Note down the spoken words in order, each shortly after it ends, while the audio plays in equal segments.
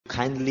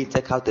kindly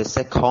take out a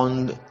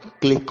second,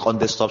 click on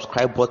the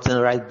subscribe button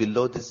right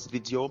below this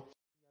video.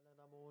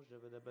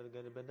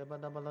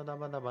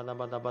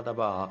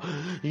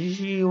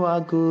 You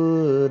are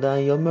good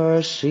and your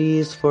mercy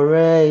is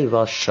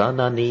forever.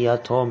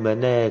 Shanania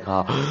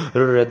Tomenega.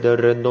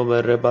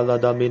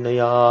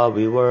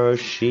 We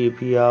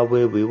worship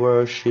Yahweh, we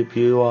worship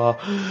you.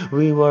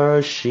 We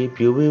worship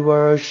you, we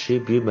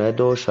worship you.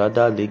 Medo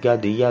Shada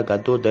Ligadia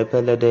Gado de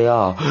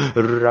Peledea.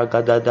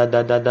 Ragada da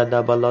da da da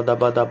da balada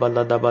bada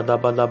balada bada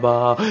bada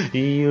ba.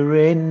 You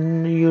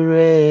reign, you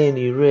reign,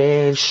 you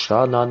reign.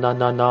 Shana na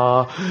na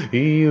na.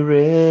 You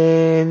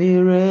reign,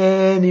 you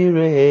reign, you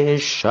reign.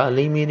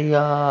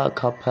 Shaliminia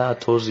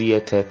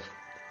kapatoziete.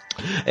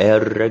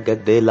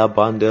 Erregedela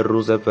bande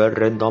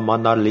ruzeverendo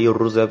manali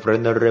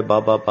ruzevrene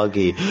rebaba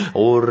pagi.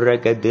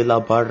 Orregedela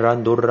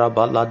barandura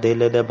bala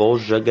dele de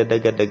boje gede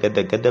gede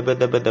gede gede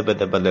bede bede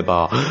bede bede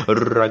ba.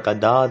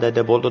 Ragada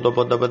de bolo do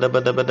bede bede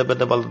bede bede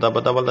bede balda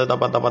bada balda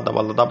bada bada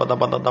balda bada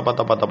bada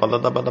bada bada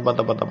balda bada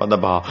bada bada bada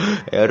ba.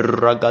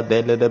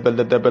 Erragadele de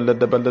bele de bele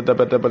de bele de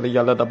bele bele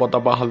yala da bada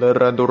bahale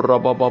rendura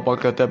baba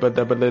bakete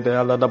bede bele de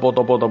yala da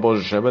bodo bodo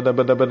boje bede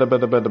bede bede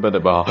bede bede bede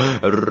ba.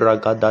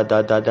 Ragada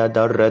da da da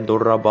da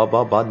rendura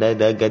baba ne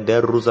de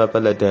gede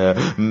ruzafelete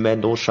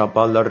meno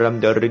shapala rem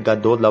de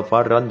rigadola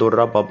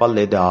farandura baba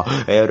leda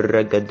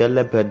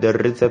erregedele pede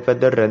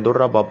rizefede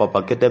rendura baba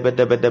pakete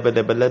bede bede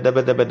bede bede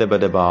bede bede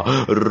bede ba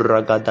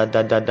ragada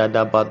da da da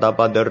da bada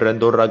bada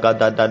rendura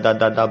gada da da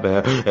da da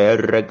be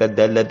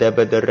erregedele de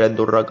bede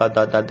rendura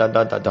gada da da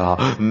da da da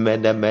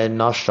mene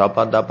mena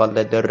shapada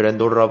bale de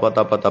rendura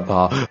bada bada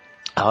ba.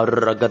 For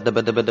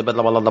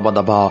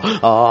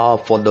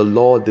the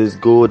Lord is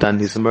good and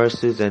his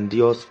mercies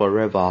endures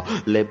forever.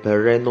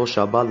 Lepereno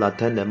shabala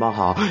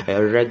tenemaha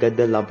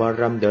eregede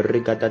labaram de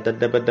rigada de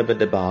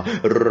deba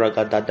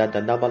ragada da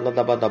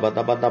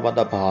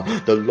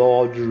the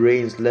Lord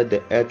reigns, let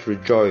the earth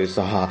rejoice.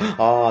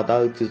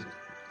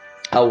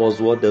 That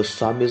was what the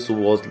psalmist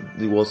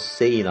was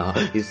saying.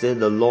 He said,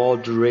 the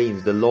Lord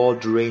reigns, the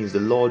Lord reigns, the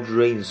Lord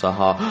reigns.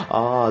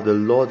 The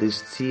Lord is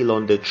still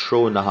on the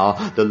throne.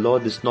 The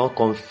Lord is not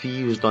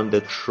confused on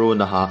the throne.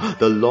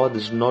 The Lord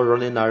is not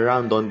running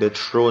around on the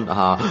throne.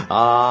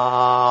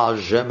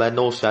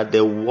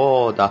 The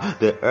world,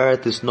 the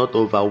earth is not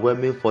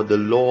overwhelming for the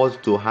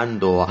Lord to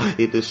handle.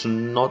 It is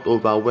not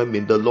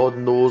overwhelming. The Lord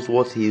knows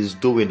what he is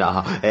doing.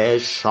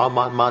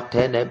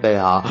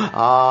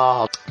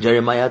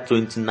 Jeremiah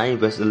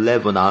 29 verse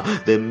 11,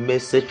 the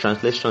Message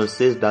translation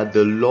says that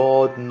the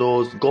Lord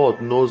knows, God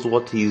knows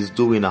what he is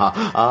doing.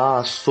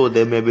 So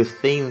there may be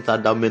things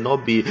that may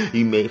not be,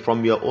 you may,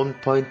 from your own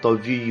point of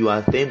view, you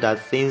are thinking that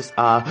things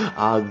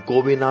are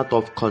going out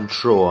of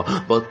control.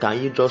 But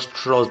can you just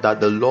trust that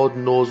the Lord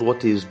knows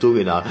what he is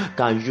doing?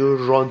 Can you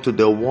run to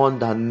the one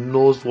that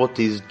knows what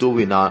he is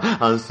doing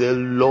and say,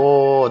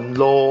 Lord,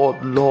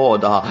 Lord,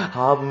 Lord,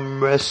 have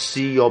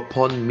mercy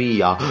upon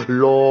me.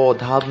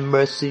 Lord, have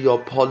mercy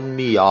upon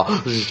me.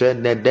 It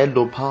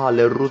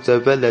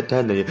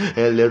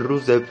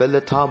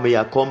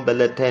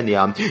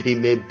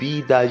may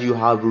be that you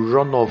have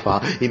run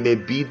off. It may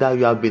be that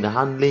you have been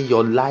handling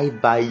your life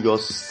by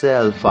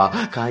yourself.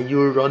 Can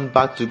you run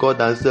back to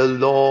God and say,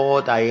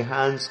 Lord, I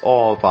hands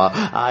off.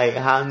 I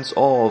hands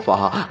off.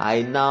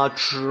 I now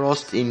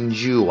trust in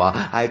you.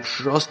 I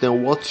trust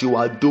in what you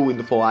are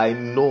doing, for I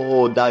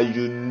know that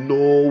you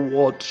know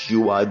what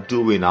you are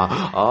doing.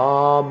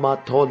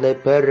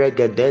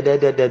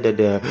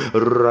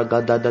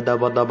 Ragada da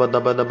bada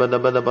bada bada bada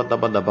bada bada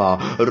bada ba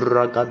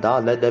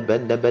ragada le de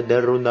bende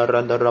bederuna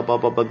randa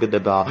rababa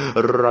bagdeba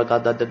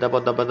ragada da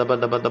bada bada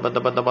bada bada bada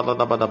bada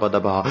bada bada bada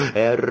ba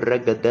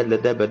erregede le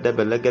de bede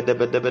belege de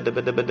bede bede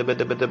bede bede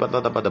bede bede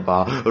bada bada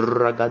ba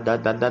ragada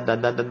da da da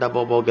da da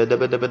bobo gede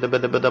bede bede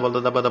bede bede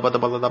bada bada bada bada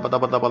bada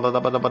bada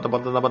bada bada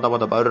bada bada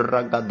bada ba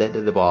ragade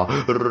de ba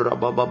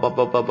rababa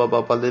baba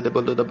baba le de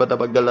bede bede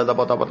bagala da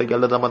bada bada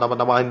gala da mana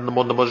mana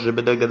mon mo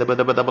jebe de bede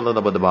bede bada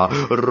bada ba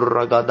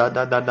ragada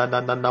da da da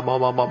da da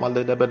mama mama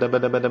le de bede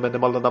bede bede bede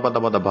bada bada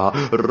bada ba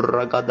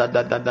ragada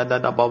da da da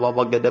da baba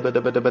baba gede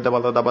bede bede bede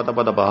bada bada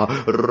bada ba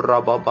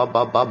rababa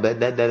baba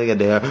bede de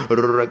de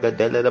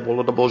ragade le de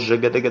bolo de boje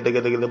gede gede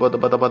gede bada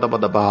bada bada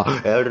bada ba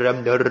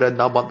rem de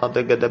na bata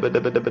de gede bede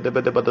bede bede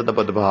bede bada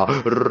bada ba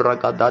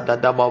ragada da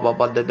da baba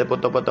baba de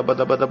bada bada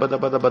bada bada bada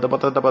bada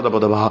bada bada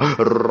bada ba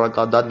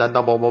ragada da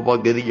da baba baba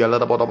gede yala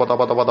da bada bada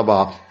bada bada ba.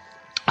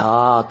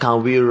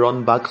 Can we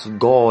run back to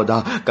God?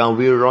 Can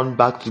we run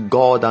back to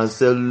God and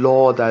say,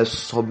 Lord, I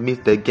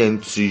submit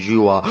again to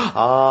you.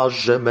 I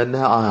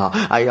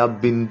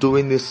have been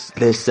doing this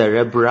the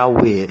cerebral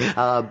way.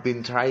 I have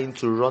been trying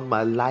to run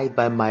my life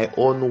by my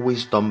own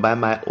wisdom, by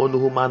my own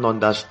human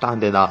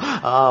understanding.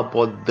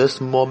 But this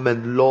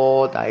moment,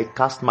 Lord, I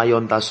cast my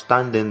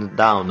understanding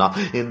down.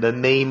 In the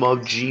name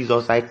of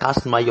Jesus, I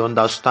cast my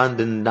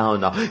understanding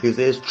down. He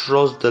says,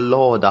 trust the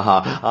Lord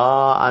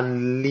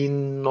and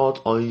lean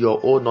not on your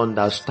own own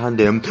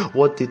understanding.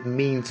 What it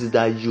means is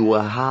that you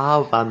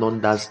have an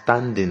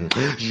understanding.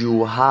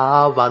 You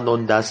have an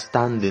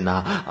understanding.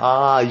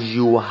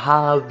 You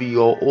have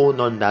your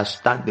own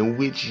understanding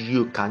which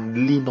you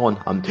can lean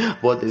on.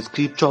 But the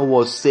scripture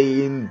was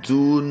saying,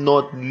 do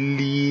not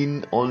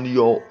lean on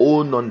your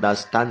own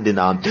understanding.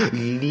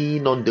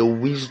 Lean on the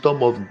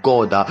wisdom of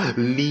God.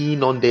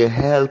 Lean on the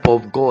help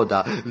of God.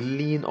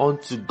 Lean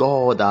unto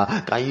God.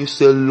 Can you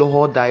say,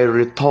 Lord, I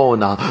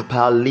return. I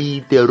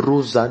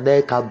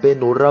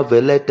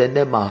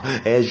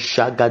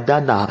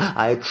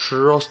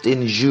trust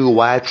in you.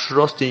 I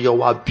trust in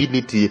your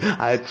ability.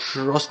 I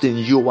trust in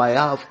you. I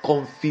have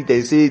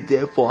confidence.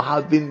 Therefore,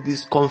 having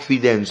this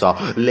confidence,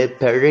 following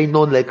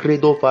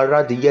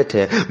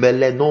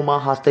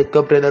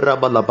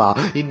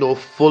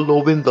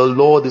the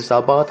Lord is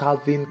about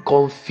having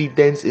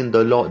confidence in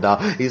the Lord.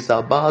 It's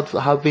about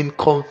having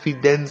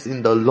confidence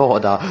in the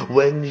Lord.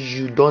 When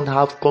you don't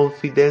have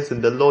confidence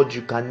in the Lord,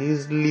 you can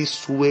easily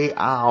sway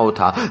out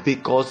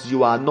because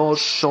you are not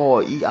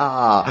sure.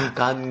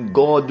 Can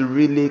God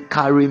really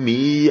carry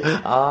me?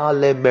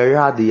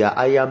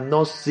 I am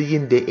not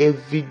seeing the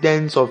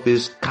evidence of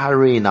his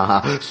carrying.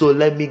 So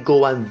let me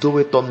go and do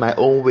it on my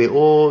own way.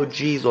 Oh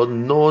Jesus,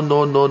 no.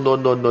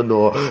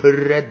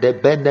 Red the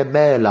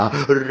benemela,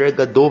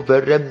 regado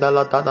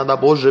veremdala tana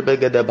boje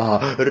begedeba,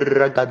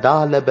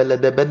 regadale bele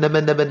de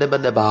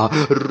benemeneba,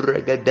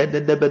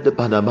 regadene de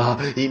bedebanama.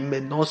 It may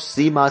not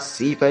seem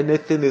as if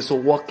anything is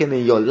working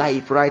in your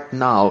life right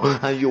now,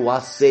 and you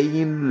are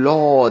saying,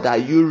 Lord, are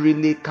you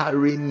really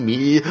carrying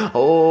me?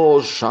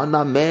 Oh,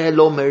 Shana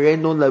Melo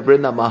Mereno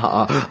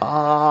Lebrenama.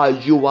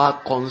 You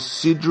are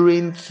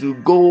considering to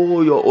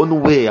go your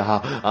own way.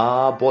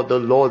 But the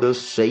Lord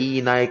is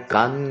saying, I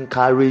can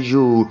carry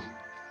you.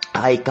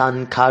 I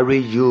can carry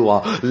you.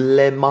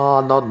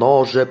 Lemana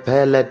noje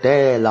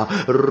peledela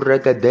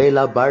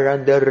regadela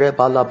barande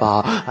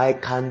rebalaba. I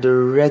can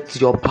direct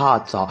your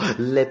path.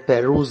 Le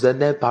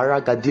peruzene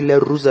paragadile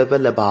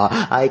ruzeveleba.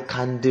 I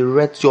can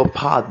direct your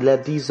path.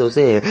 Let these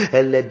say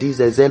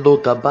zelo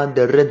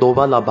gabande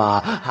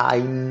redovalaba. I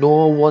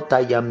know what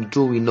I am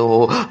doing.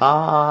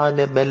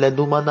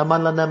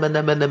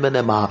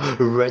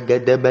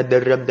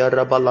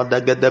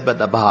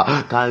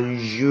 Can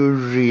you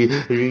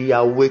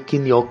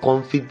reawaken your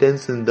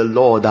confidence in the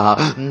Lord?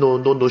 No,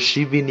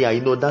 Shivinia,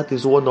 that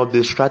is one of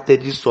the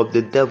strategies of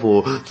the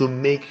devil, to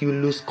make you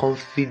lose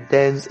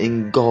confidence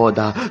in God,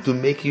 to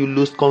make you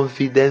lose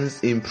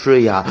confidence in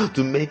prayer,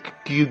 to make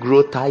you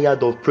grow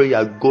tired of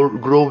prayer,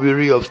 grow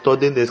weary of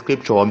studying the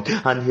scripture,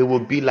 and he will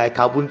be like,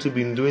 haven't you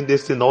been doing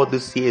this in all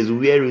these years?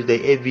 Where is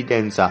the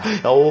evidence?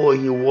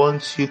 He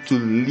wants you to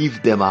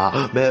leave them.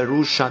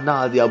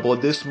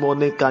 But this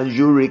morning, can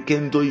you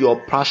rekindle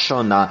your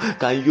passion?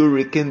 Can you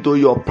rekindle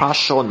your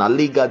passion?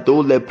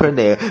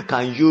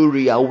 Can you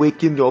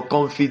reawaken your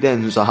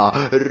confidence? The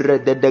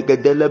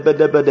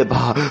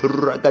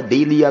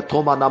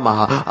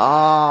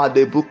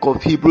book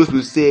of Hebrews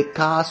will say,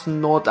 cast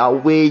not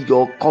away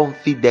your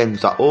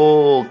confidence.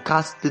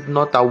 Cast it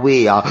not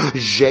away. And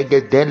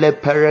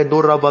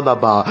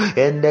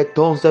the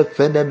tongues of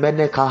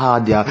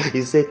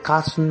he said,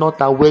 cast not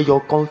away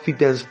your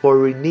confidence,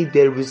 for in it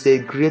there is a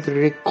great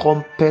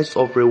recompense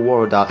of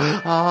reward.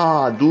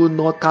 Do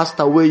not cast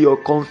away your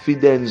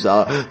confidence.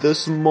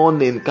 This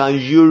morning, can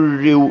you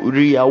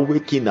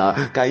reawaken?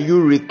 Can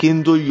you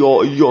rekindle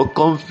your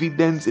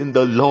confidence in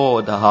the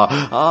Lord?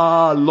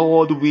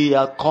 Lord, we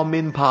are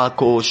coming back.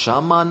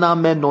 Shamana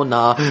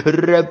menona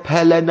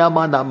repelena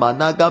mana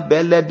managa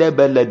bele de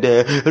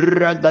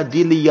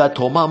ragadilia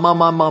toma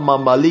mama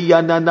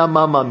malia nana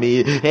mama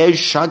mi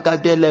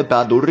eshagadele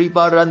badu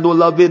ribarando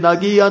la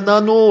venagia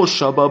nano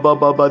shababa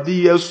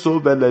babadia so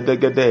bele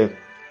de.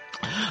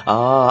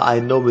 I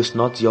know it's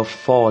not your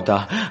fault.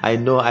 I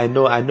know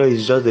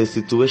it's just the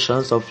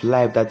situations of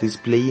life that is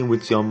playing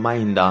with your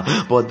mind.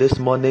 But this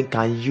morning,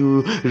 can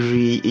you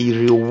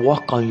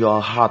rework on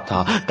your heart?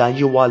 Can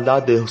you allow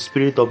the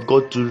Spirit of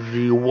God to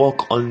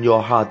rework on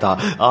your heart?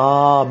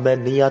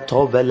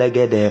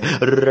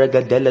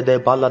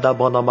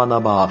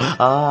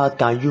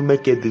 Can you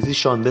make a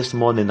decision this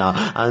morning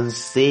and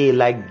say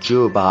like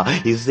Job?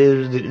 He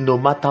said, no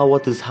matter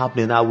what is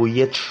happening, I will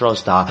yet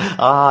trust.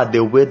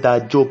 The way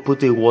that Job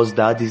put it was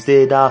that he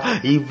said,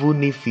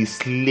 even if he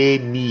slay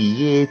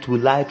me, yet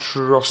will I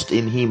trust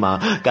in him.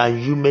 Can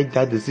you make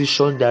that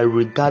decision that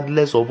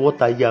regardless of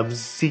what I am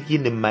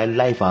seeking in my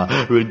life,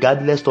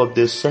 regardless of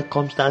the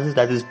circumstances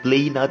that is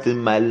playing out in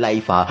my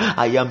life,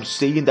 I am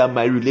saying that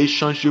my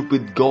relationship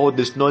with God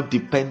is not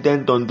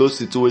dependent on those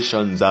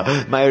situations.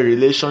 My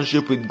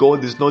relationship with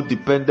God is not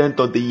dependent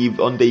on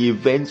the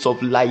events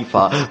of life.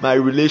 My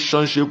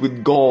relationship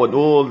with God,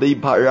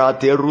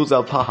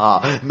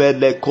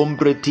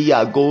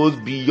 goes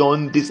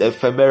beyond these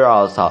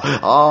ephemerals.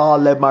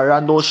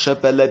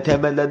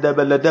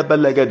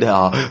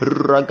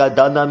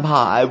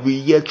 I will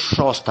yet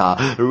trust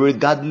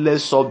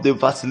regardless of the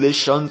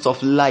vacillations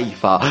of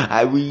life.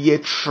 I will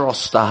yet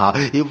trust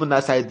even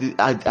as I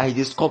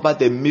discover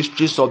the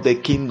mysteries of the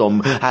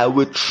kingdom. I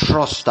will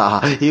trust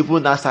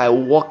even as I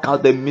walk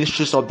out the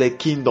mysteries of the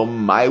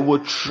kingdom. I will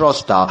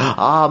trust even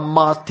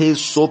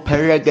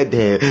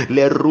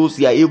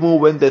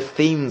when the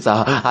things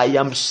I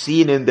am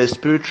seeing in the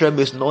spirit realm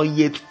is not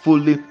yet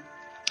fully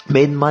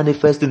made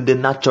manifest in the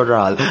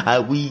natural. I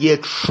will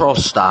yet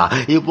trust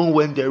even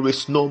when there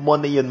is no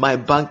money in my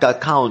bank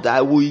account.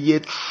 I will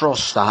yet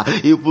trust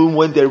even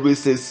when there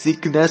is a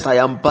sickness I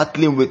am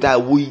battling with. I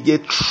will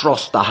yet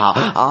trust the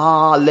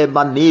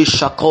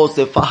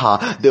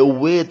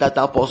way that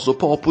Apostle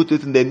Paul put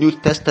it in the New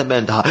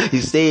Testament.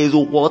 He says,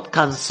 what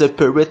can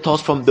separate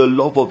us from the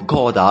love of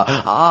God?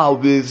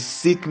 Will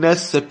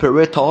sickness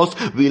separate us?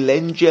 Will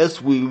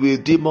angels, will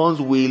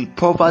demons, will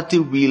poverty,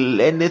 will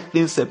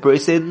anything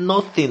separate? Say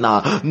nothing.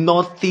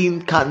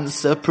 Nothing can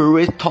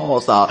separate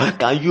us.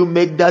 Can you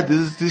make that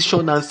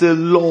decision and say,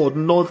 Lord,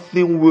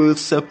 nothing will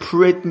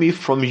separate me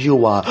from you?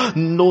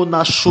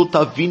 Nothing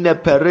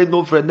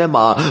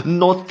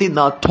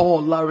at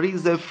all.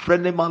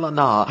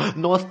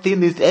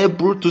 Nothing is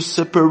able to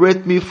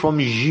separate me from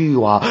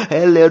you.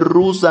 There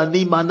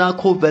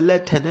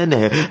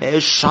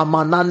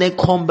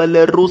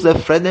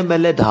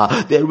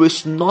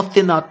is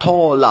nothing at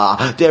all.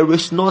 There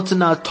is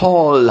nothing at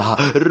all.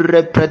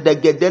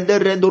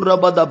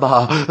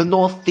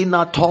 Nothing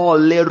at all.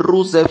 Le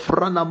ruse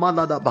frana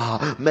manadaba.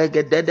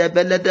 Megedede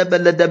belede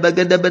belede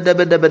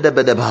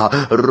begedebedebedebedeba.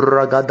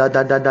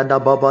 Ragadadadada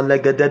baba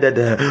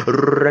legedede.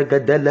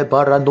 Regedele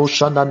barano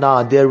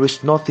shanana. There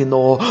is nothing,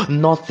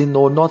 nothing,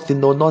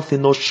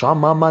 nothing,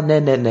 shama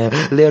manene.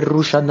 Le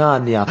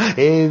rushanania.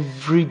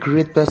 Every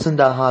great person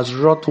that has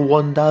wrought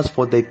wonders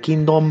for the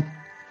kingdom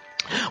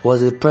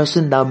was a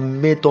person that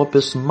made up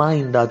his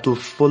mind to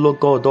follow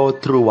God all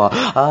through.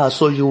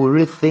 So you will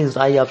read things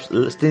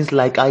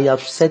like, I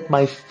have set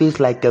my face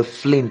like a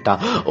flint.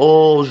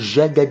 Oh,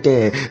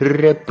 Jegede,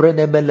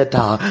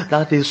 Reprenemeleta.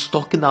 That is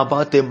talking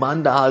about a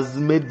man that has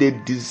made the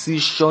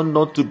decision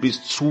not to be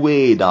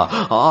swayed.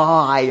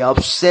 I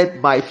have set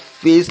my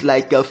face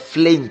like a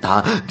flint.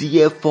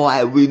 Therefore,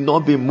 I will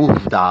not be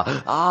moved.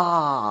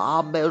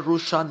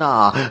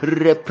 Amerushana,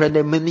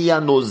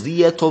 Reprenemeniano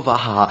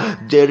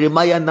Zietovaha.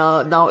 Jeremiah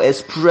now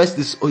expressed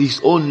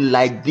his own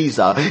like this.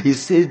 He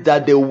says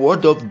that the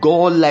word of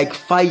God like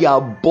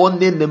fire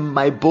burning in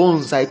my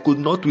bones, I could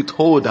not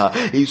withhold.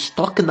 He's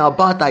talking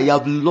about I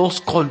have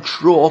lost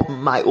control of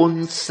my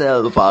own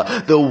self.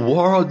 The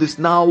world is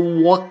now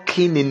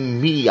working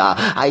in me.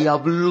 I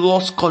have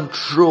lost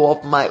control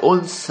of my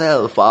own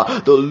self.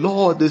 The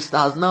Lord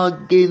has now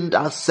gained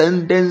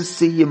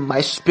ascendancy in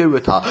my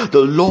spirit.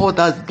 The Lord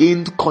has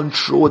gained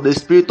control. The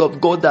Spirit of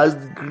God has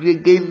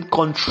gained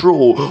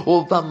control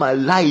over my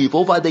life,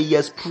 over the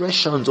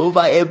expressions, over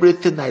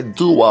everything I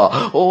do.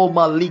 Oh,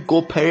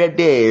 Maliko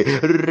Perede,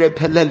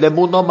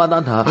 Repelelemuna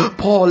Manana.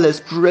 Paul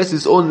expresses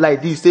his own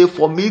like this. Say,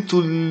 for me to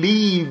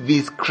live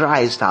is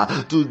Christ,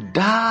 to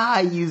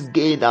die is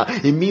gain.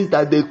 It means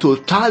that the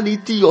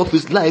totality of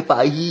his life,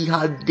 he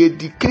had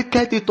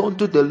dedicated it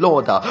unto the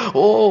Lord.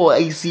 Oh,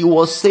 as he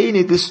was saying,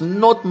 it is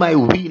not my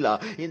will.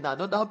 In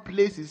another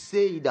place he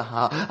said,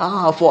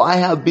 for I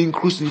have been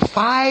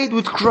crucified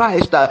with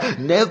Christ.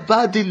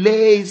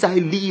 Nevertheless I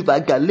live.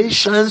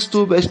 Galatians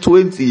 2 verse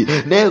 20.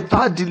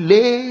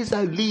 Nevertheless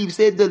I live.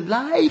 Say, the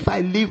life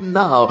I live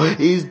now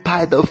is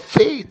by the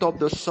faith of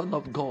the Son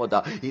of God.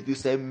 It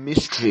is a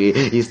mystery.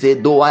 He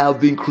said, though I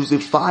have been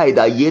crucified,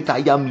 yet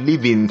I am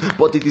living,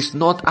 but it is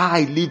not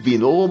I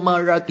living. Oh,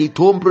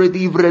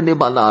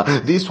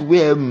 these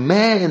were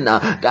men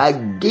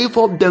that gave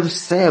up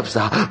themselves,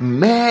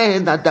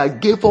 men that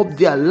gave up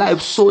their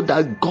lives so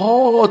that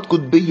God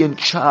could be in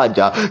charge.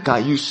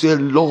 Can you say,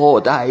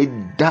 Lord, I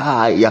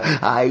die?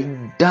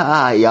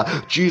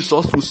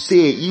 Jesus will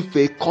say, if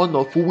a corn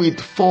of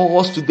wheat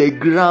falls to the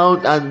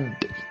ground and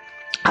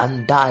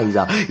dies,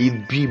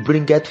 it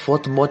bringeth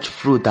forth much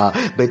fruit.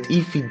 But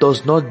if it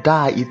does not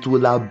die, it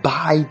will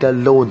abide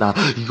alone.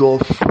 Your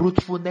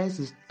fruitfulness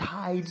is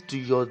tied to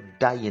your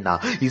dying.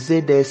 He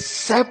said,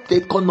 except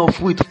a corn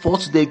of wheat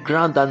falls to the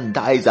ground and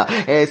dies,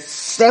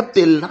 except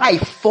a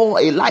life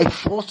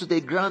falls to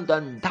the ground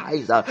and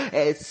dies,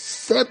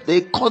 except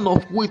a corn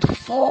of wheat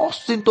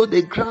falls into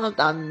the ground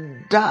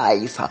and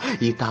dies,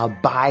 it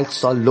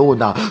abides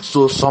alone.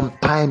 So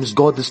sometimes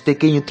God is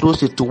taking you through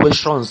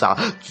situations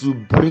to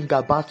bring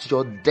about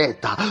your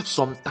death.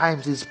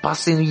 Sometimes He's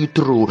passing you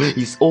through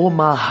His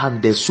Oma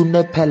Hande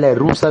Sunepele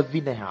Rusa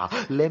Vineha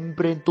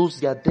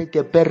Lembrentus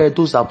Yadeke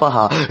Peredusa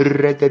Vaha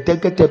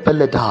Regedegete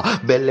Peleda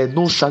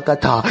Belenu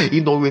Shakata.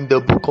 You know, in the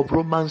book of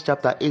Romans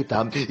chapter 8,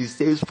 it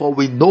says, for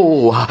we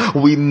know,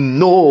 we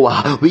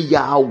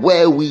are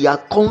aware, we are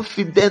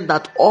confident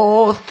that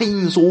all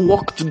things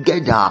work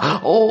together.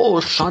 Oh,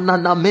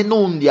 Shanana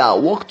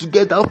Menundia, work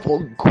together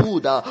for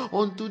good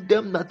unto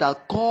them that are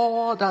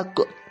called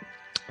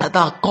that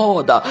are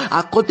called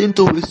according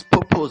to his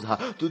purpose,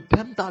 to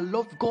them that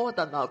love God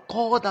and are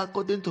called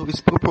according to his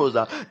purpose.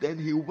 Then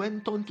he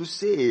went on to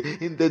say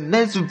in the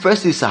next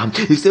verses,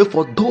 he said,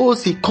 for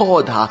those he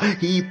called,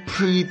 he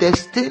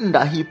predestined,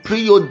 he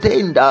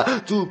preordained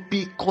to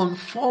be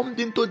conformed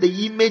into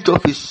the image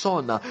of his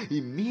son.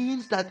 It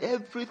means that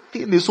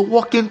everything is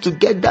working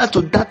together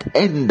to that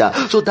end,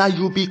 so that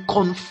you be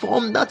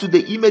conformed to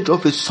the image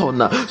of his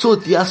son. So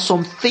there are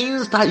some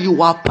things that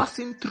you are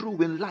passing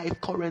through in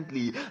life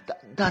currently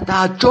that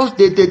are just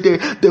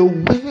the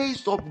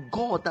ways of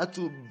God that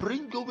will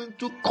bring you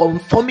into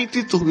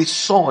conformity to his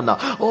son.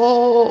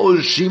 Oh,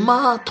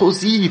 Jima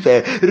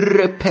Tosive,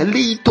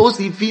 Repelito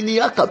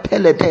Sivinia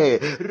Capelete,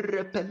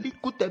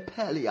 Repelicute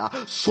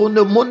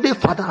Sonemonde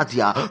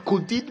Fadadia.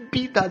 Could it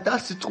be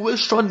that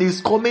situation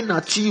is coming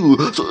at you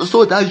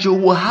so that you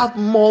will have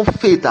more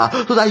faith,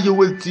 so that you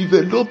will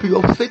develop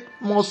your faith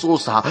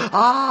muscles?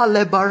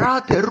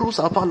 Lebarate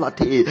Rusa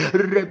Falate,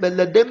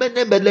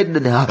 Rebeledemene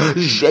Beledena,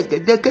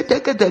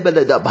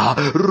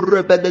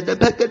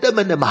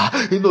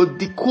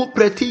 the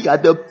cooperative are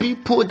the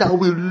people that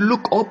we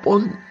look up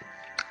on,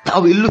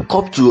 that we look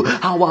up to,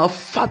 our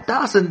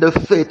fathers in the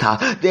faith.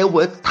 There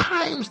were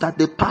times that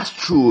they passed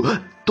through.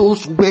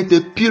 Those were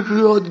the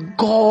period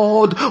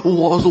God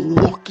was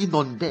working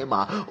on them.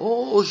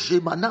 Oh,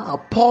 Shemana,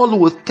 Paul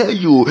will tell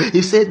you,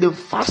 he said, the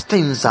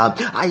fastings,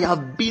 I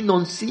have been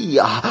on sea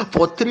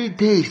for 3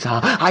 days.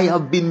 I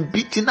have been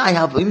beaten. I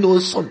have,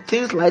 some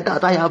things like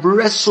that. I have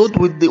wrestled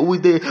with the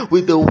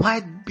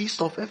white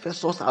beast of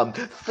Ephesus,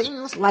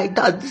 things like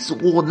that. This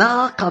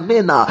wona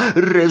kamena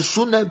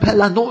resune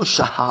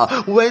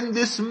pelanosha. When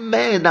these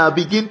men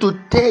begin to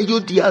tell you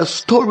their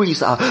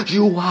stories,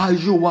 you are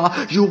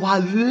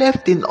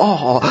left in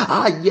awe.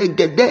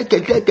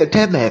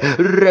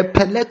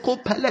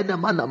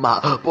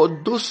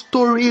 But those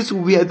stories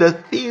were the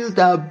things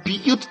that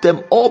built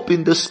them up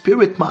in the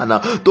spirit, man.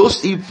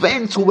 Those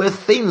events were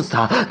things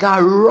that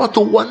wrought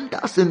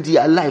wonders in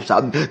their lives.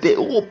 They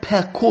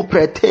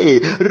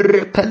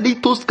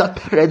repelitos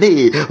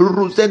caprede,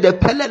 rusende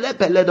pelele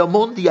pele de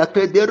mondia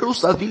crede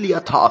rusa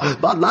viliata,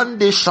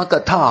 balande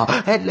shakata,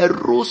 ele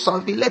rusa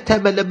vilete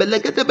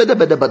melebelekete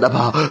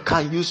bedebedebedaba.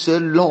 Can you say,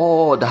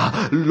 Lord,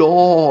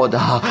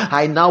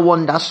 I now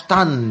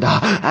understand.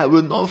 I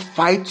will not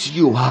fight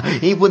you.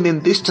 Even in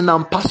this thing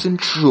I'm passing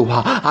through,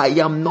 I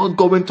am not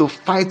going to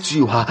fight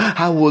you.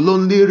 I will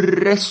only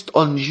rest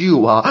on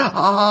you.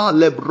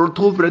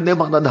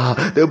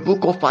 The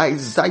book of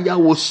Isaiah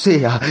will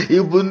say,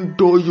 even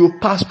though you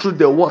pass through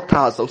the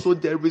waters, so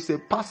there is a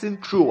passing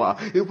through.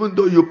 Even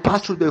though you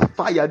pass through the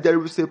fire,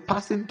 there is a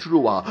passing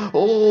through.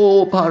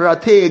 Oh,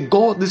 Parate,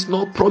 God is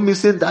not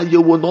promising that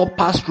you will not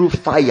pass through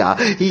fire.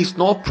 He is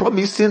not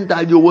promising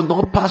that you will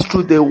not pass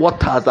through the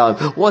waters.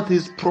 What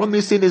he's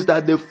promising is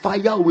that the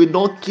fire will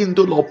not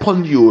kindle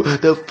upon you.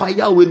 The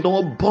fire will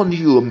not burn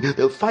you.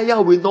 The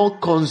fire will not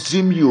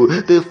consume you.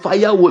 The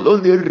fire will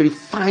only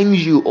refine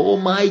you. Oh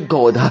my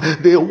God.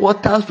 The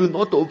waters will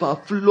not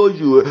overflow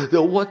you.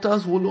 The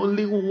waters will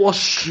only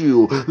wash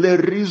you.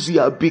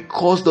 Lerizia,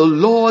 because the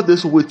Lord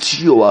is with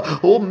you.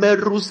 Oh,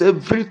 Merus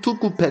every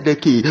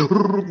tukupedeki.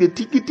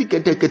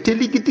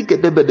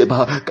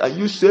 Can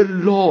you say,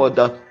 Lord,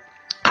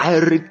 I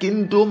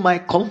rekindle my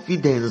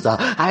confidence.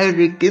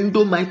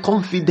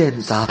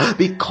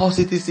 Because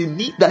it is in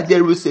it that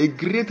there is a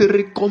great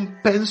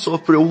recompense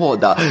of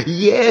reward.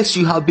 Yes,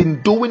 you have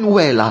been doing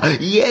well.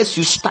 Yes,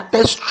 you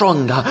started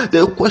strong.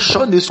 The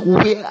question is,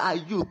 where are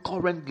you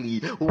currently?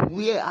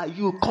 Where are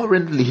you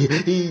currently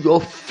in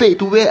your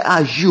faith? Where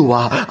are you?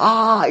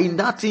 In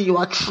that thing you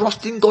are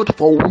trusting God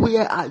for.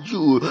 Where are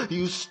you?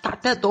 You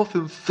started off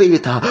in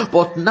faith,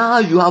 but now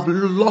you have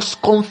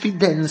lost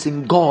confidence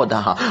in God.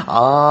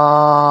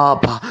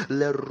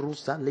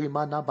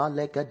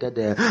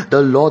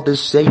 The Lord is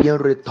saying,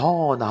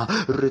 return.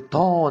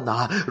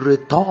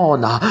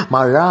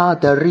 Mara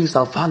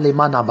Teresa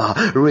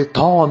Falemanaba,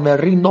 return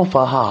Merino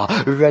Faha,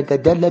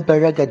 Regadele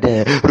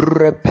Beregade,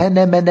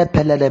 Repene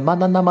Menepele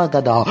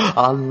Mananamagada,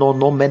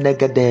 Anono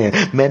Menegade,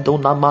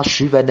 Medona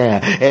Mashivene.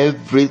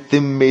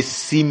 Everything may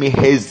seem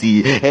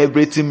hazy,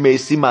 everything may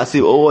seem as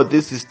if, oh,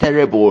 this is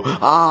terrible.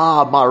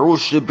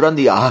 Marushi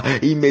Brandia,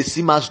 it may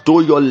seem as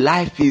though your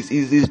life is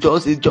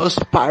just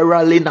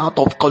spiraling out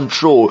of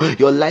control.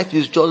 Your life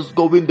is just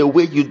going the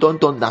way you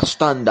don't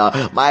understand.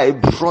 My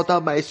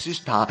brother, my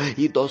sister,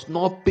 it does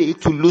not pay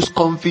to lose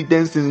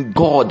confidence in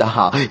God.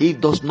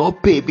 It does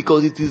not pay,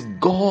 because it is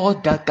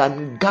God that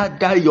can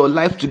gather your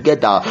life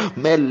together.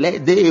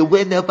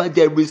 Whenever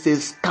there is a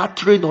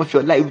scattering of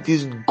your life, it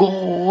is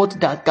God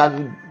that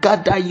can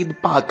gather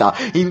it back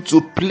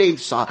into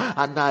place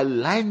and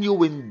align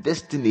you in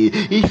destiny.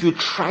 If you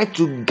try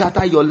to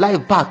gather your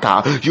life back,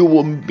 you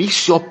will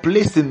miss your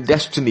place in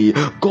destiny.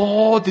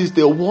 God is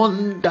the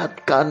one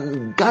that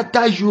can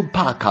gather you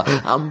back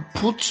and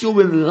put you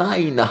in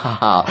line.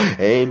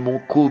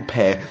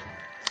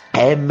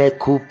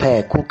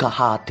 Emekupe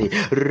kukahate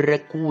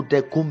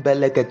rekude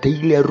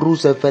kumbelegetile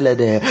ruse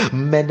felede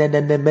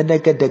menene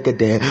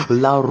menegedegede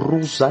la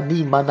rusa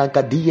ni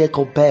managadie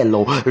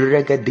copelo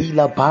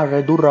regedila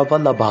paredura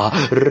valaba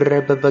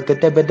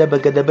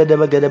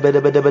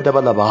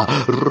rebebegedebedebegedebedebegedebedebedebedebedeba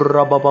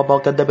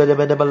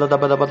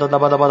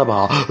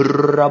rabababagedebedebedebedebedebedebedeba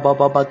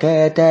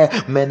rabababagete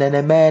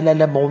menene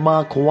melele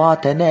moma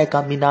kuate ne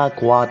kamina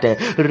kuate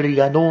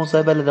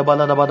riganuse velede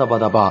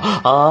balabadabadaba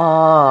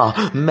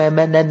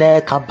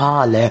memenene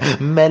kapale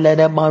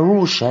melene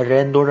marusha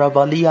rendora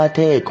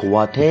valiate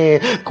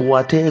kuate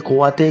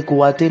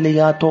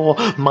liato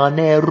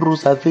mane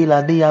rusa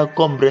filania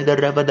combre de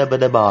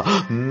rebedebedeba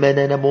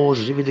menene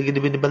moji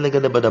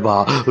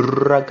vidigidibedebedeba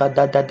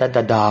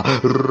rakadadadadada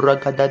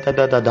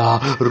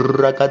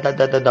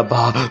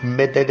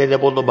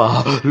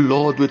mededeboloba.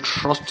 Lord, we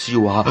trust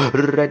you.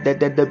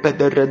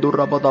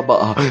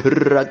 Rededebederedurabadaba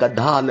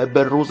ragadale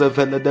beruse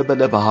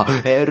veledebeleba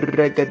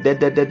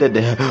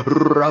eregedededede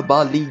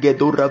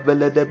rabaligedura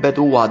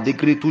veledebedua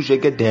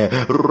dikritushegede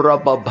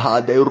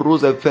rababade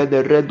ruse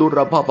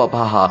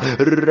federedurababa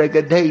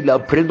regedela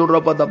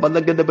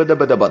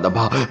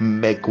prendurabadabalagadebedebedeba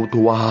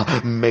mekutua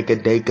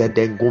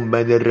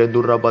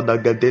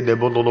mekedegedengumederedurabadagadene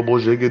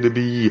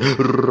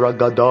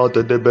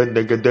ragadate de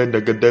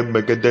benegedene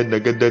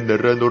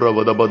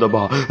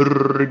rendurabadabadaba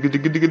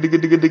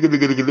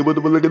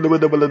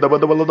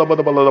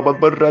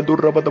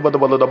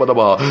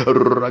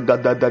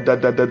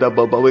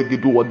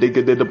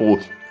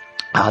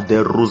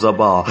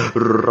Aderuzaba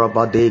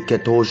Rabade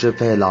Ketoje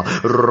Fela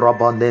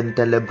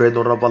Rabanente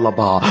Lebreno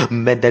Ravalaba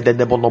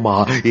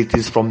Mededenebonoma. It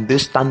is from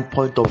this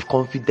standpoint of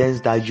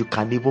confidence that you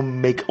can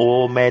even make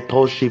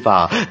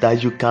Metoshiva,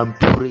 that you can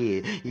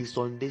pray. It's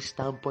on this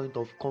standpoint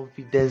of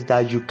confidence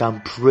that you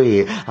can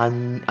pray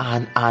and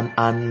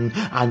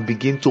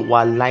begin to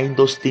align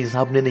those things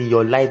happening in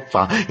your life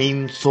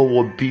into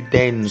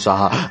obedience,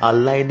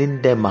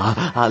 aligning them.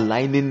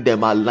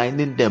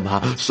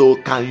 So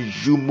can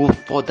you move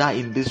further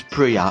in this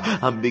prayer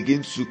and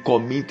begin to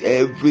commit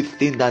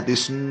everything that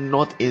is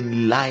not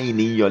in line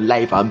in your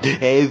life,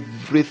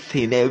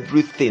 everything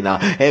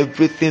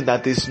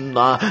that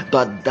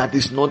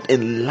is not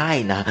in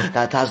line,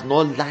 that has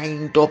not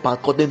lined up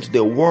according to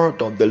the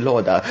word of the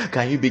Lord.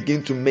 Can you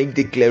begin to make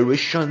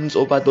declarations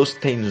over those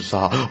things?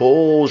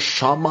 Oh,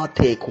 Shama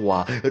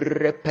Tekwa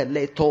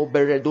Repeleto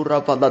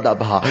Beredura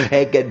Valadaba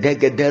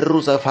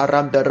Egedegederuza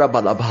Faramda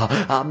Rabalaba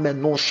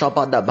Ameno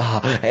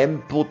Shabadaba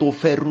Emputu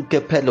Feruke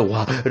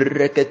Peloa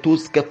Reketu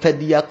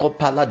Fedia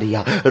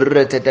Copaladia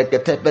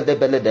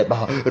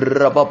Retedebeledeba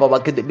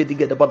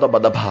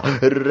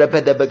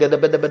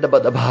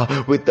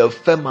with the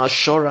firm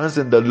assurance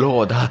in the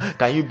Lord.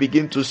 Can you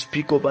begin to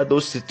speak over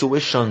those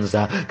situations?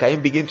 Can you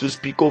begin to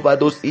speak over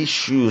those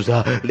issues?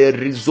 Le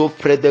rizo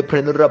frede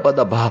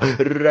prenurabadaba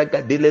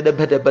ragadile de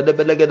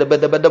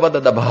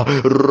bedebedebedebedebedebedebedeba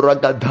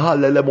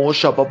ragadale le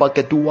mosha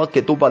papaketua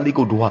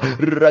ketuvaligudua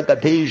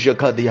ragadeja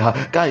kadia.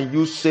 Can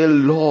you say,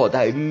 Lord,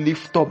 I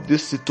lift up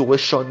this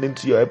situation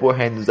into your able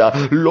hands.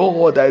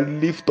 Lord, I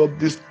lift up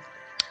this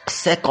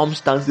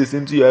circumstances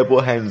into your able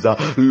hands,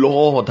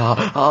 Lord.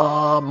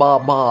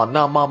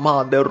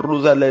 Mama de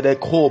ruzele de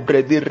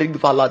cobre di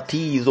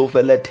rivalatiz of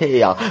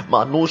veletea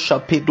manusha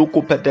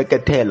piduku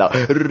pedeketela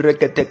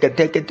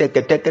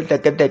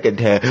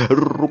reketeketeketeketeketekete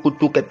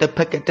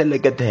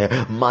rukutuketepeketelegete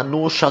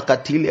manusha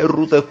katile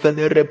ruze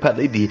fenere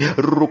palidi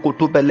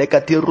rukutu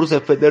belekati ruze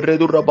fenere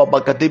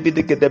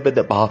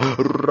durababakatibidiketebedeba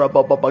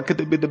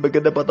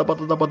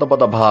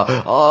rabababakatibidibedebedebedebedeba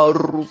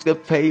ruske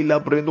feila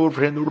brenu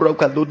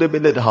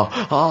kaludebeleda.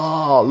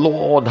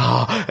 Lord,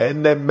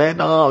 and the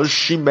mena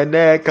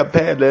shimene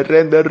kapele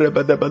render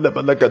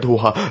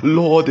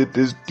Lord, it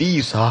is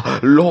this,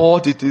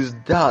 Lord, it is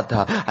that.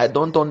 I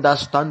don't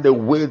understand the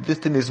way this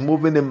thing is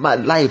moving in my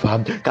life.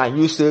 Can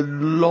you say,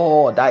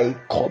 Lord, I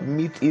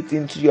commit it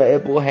into your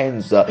able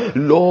hands.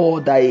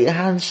 Lord, I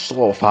hands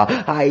off.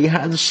 I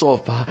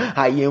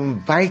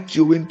invite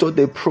you into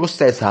the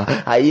process.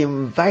 I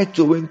invite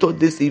you into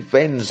this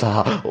event.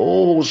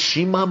 Oh,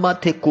 Shimama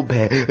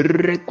Tekube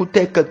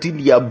Rekute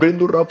Katilia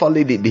Brendura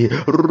Falidi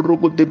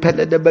Ruguti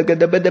Pele de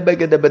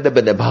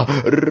Begedebedebedebedebedeba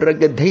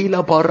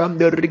Regadela Param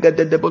de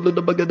Rigade de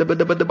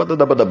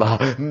Boludabagedebedebedebedeba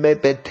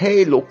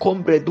Mepetelo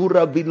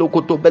Compredura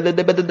Vilocoto Bele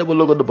de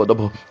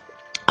Bedebologodobodabo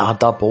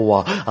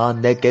Atapoa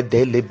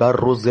anegedeli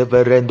baruze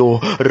verendo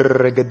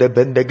regede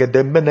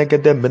bendegede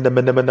menegede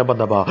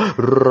menemenemenaba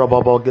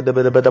rababa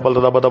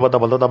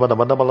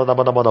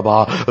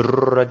gedebedebedebadabadabadabadabadabadabadabadabadaba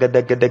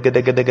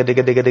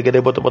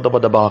regedegedegedegedegedegedegede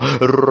botobadabadaba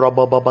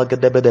rababa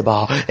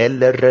gedebedeba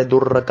ele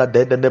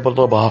redurakadede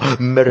neboloba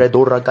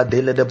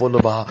meredurakadele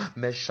neboloba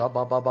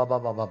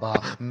meshabababababa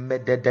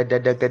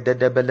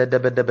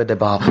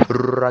medededegedebedebedeba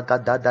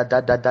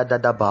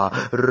rakadadadadadadaba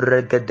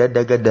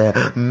regedegede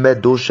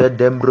medushe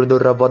dembruno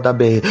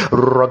rabadabe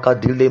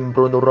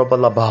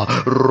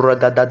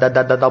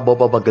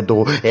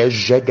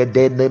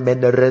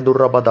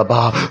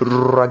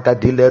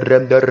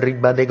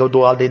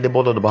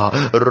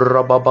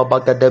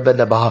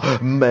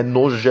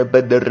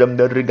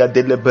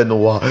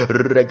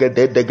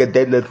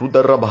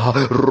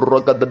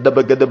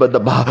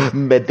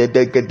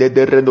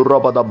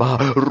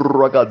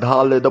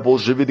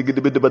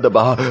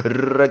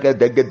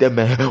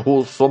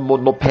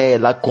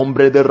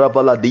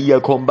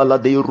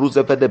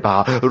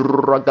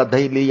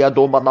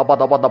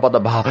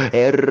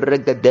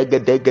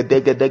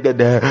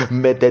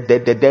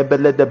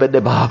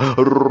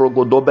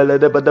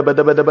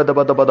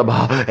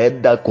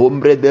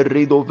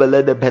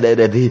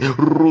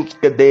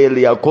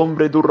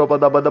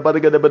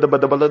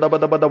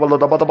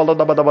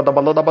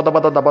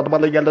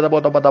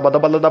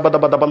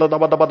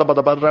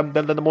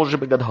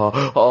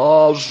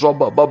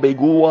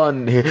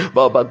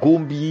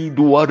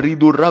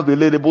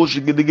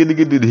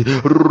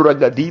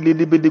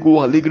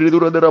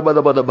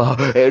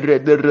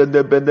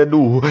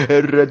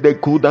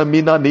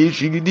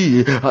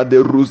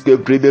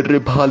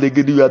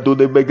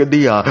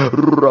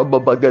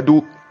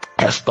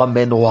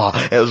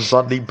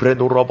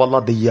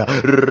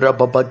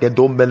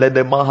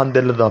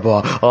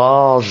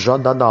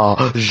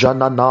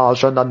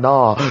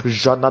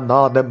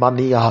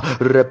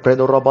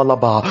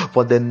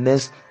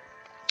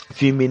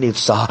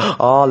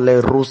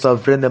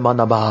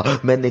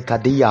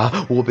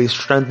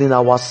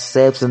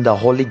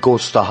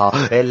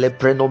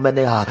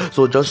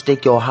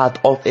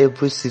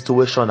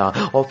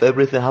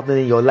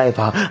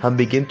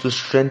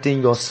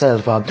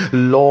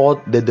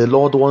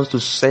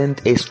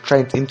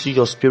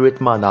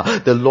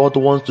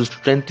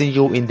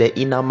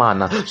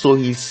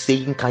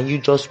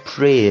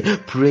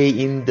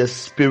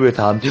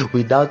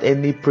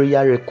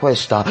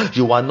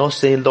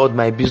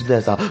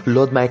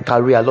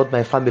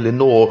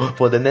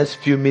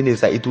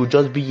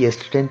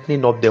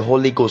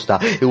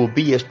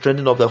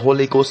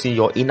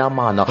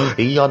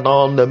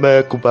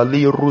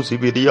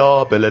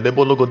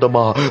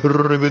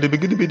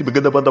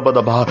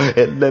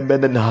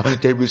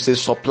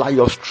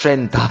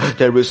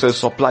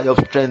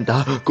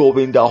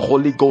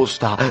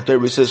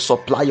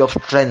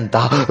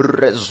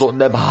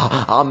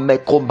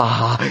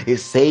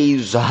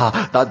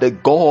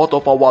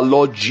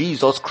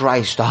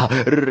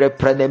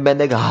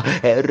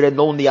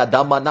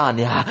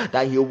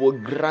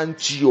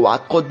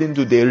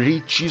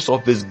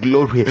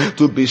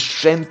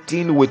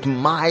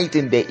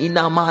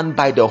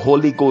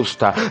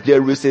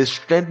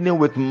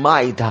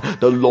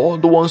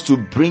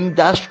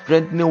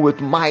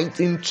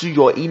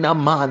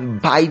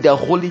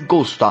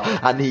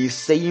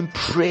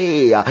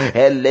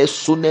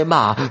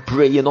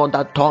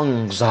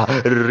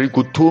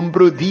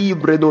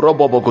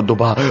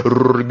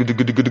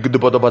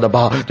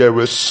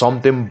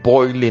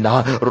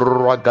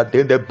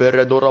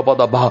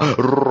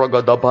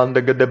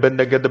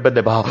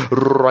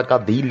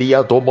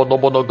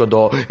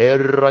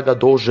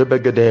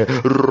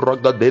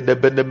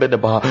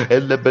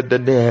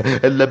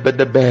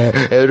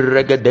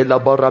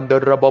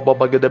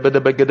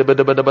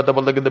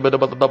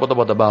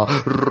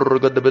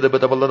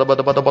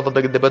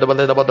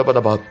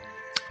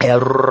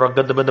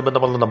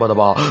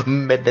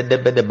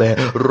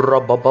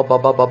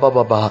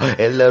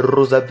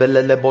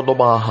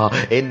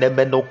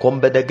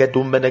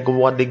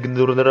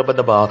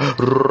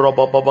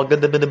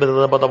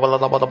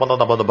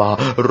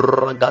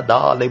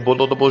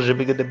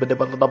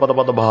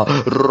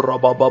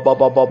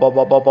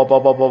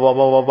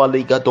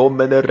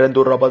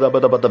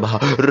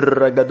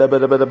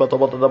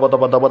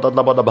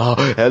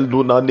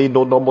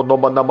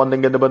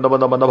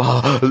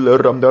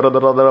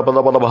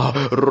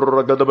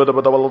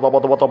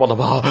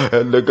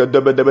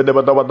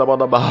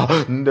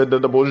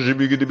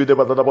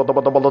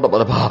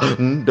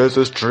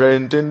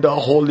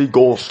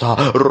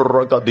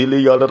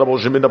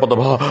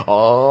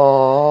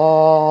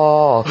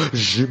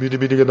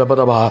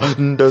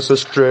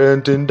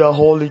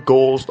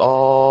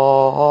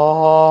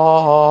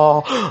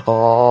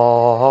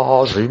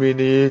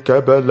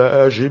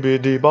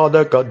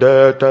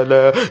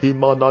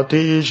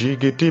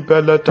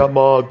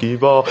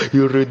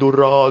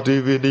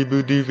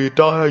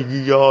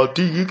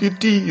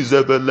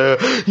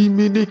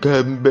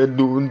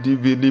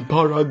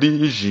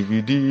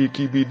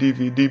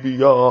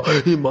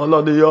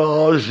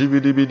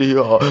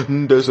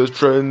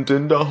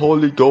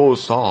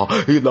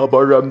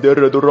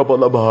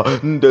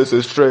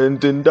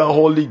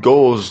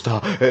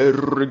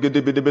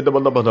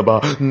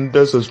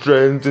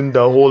in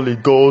the Holy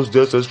Ghost.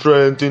 There's a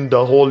strength in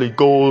the Holy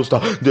Ghost.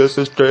 There's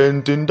a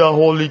strength in the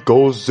Holy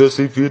Ghost. There's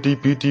a fiti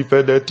piti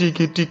fede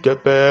tiki tiki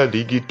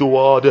peli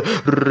gituade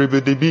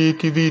ribidi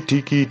biki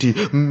viti kiti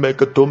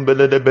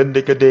mekatumbele de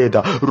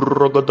bendekadeda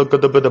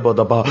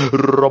rogodokadabadaba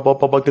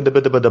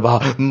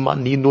robapabakadabadaba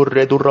manino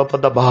redu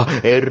rabadaba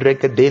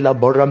erekadela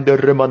boram de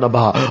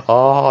remanaba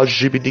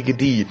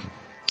jibidigidi.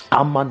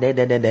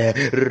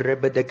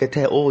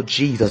 Oh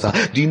Jesus,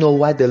 do you know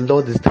why the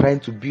Lord is trying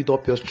to build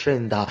up your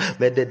strength?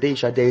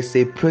 There is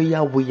a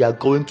prayer we are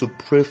going to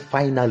pray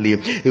finally.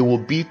 It will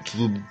be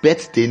to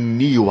birth the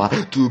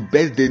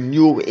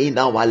new in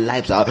our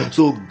lives.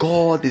 So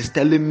God is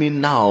telling me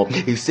now,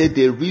 He said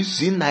the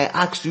reason I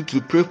asked you to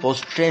pray for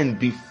strength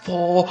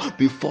before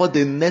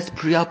the next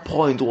prayer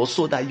point was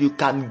so that you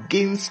can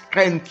gain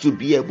strength to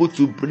be able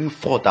to bring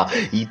forth.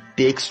 It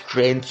takes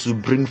strength to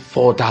bring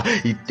forth.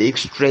 It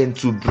takes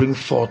strength to bring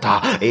forth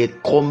a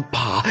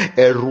compa,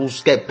 a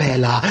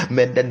ruskepela,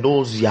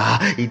 medenosia.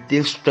 It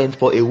takes strength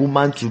for a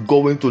woman to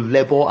go into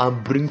labor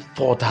and bring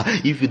forth.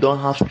 If you don't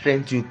have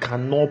strength, you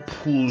cannot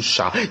push.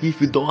 If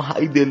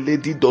the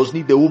lady does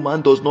need, the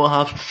woman does not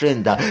have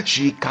strength,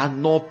 she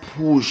cannot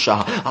push.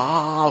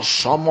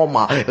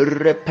 Shamoma,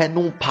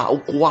 repenumpa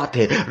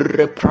ukwate,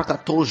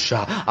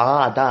 reprakatosha.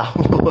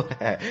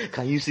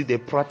 Can you see the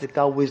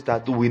practical ways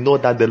that we know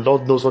that the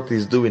Lord knows what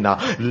He's doing now?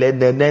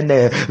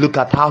 Look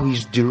at how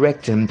He's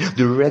directing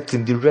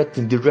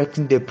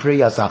the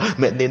prayers.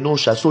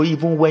 So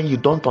even when you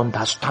don't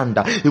understand,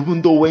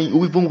 even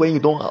when you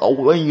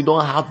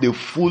don't have the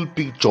full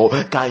picture,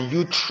 can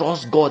you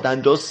trust God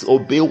and just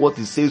obey what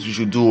He says you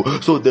should do?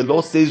 So the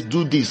Lord says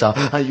do this,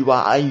 and you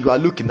are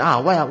looking,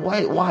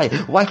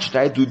 why should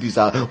I do this?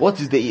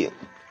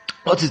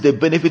 What is the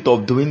benefit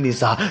of doing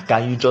this?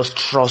 Can you just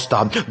trust?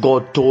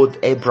 God told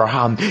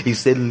Abraham, He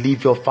said,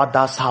 leave your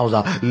father's house,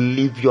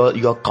 leave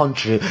your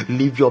country,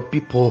 leave your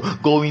people,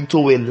 go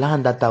into a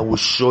land that I will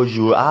show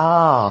you.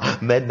 And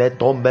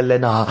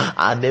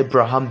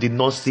Abraham did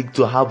not seek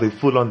to have a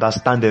full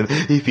understanding.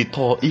 If it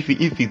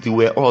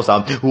were us,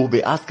 we will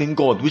be asking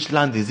God, which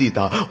land is it?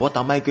 What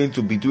am I going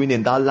to be doing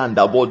in that land?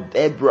 But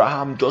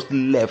Abraham just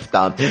left.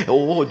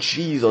 Oh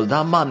Jesus,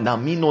 that man,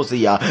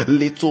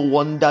 little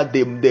wonder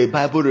the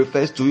Bible refers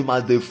to him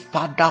as the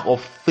father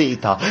of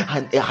faith.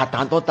 And at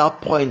another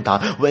point,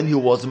 when he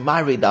was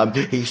married,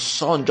 his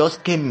son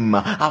just came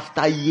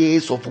after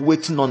years of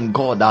waiting on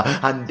God.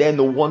 And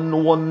then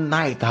one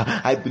night,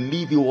 I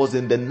believe it was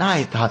in the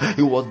night,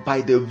 it was by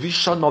the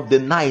vision of the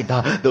night,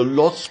 the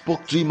Lord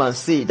spoke to him and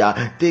said,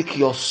 take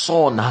your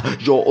son,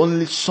 your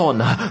only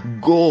son,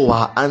 go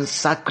and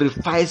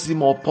sacrifice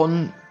him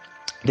upon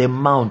the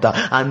mount.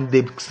 And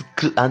the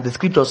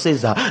scripture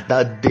says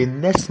that the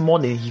next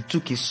morning he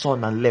took his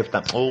son and left.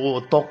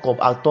 Talk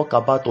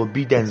about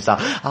obedience.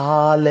 Talk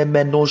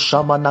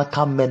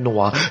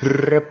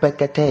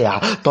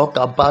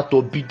about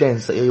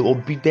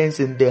obedience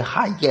in the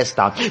highest.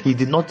 He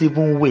did not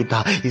even wait.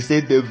 He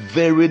said the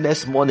very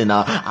next morning,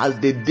 as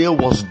the day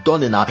was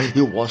dawning,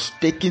 he was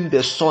taking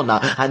the son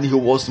and he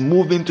was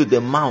moving to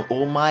the mount.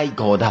 Oh my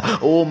God,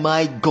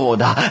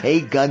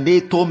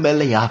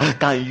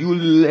 can you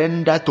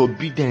learn that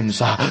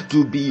obedience,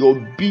 to be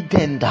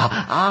obedient?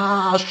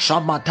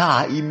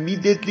 Shamata,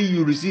 immediately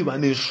you receive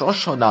an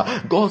instruction.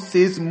 God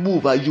says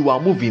move, you are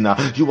moving.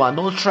 You are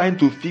not trying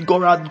to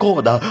figure out,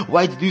 God,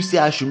 why did you say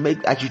I should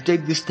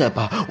take this step?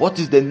 What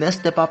is the next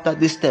step after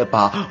this step?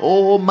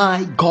 Oh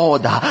my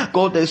God,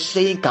 God is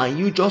saying, can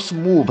you just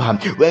move?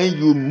 When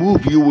you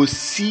move, you will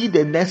see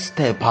the next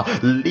step.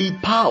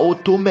 Lipa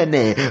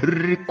otomene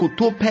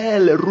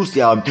rikutopel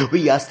Russia.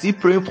 We are still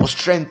praying for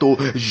strength.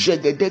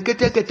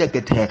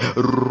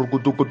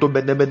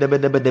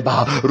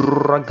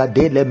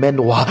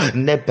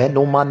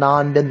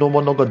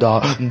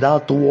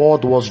 That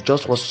word was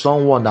just for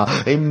someone.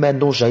 It may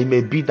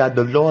be that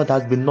the Lord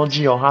has been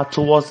nudging your heart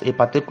towards a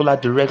particular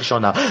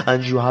direction,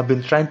 and you have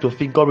been trying to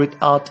figure it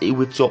out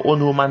with your own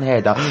human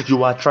head.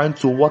 You are trying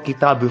to work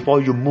it out before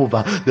you move.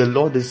 The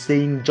Lord is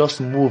saying, just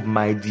move,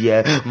 my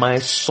dear, my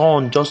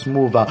son, just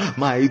move,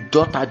 my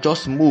daughter,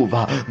 just move.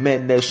 I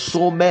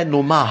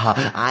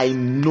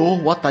know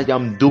what I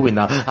am doing.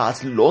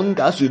 As long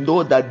as you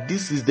know that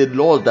this is the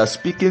Lord that's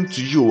speaking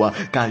to you,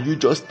 can you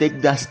just take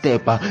that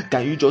step?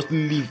 Can you just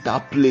leave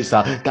that place?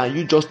 Can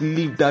you just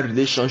leave that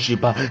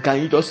relationship?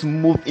 Can you just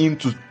move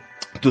into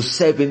to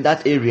serve in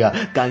that area?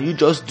 Can you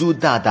just do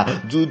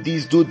that? Do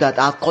this, do that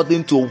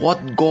according to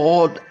what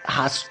God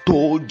has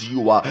told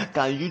you?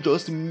 Can you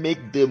just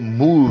make the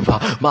move?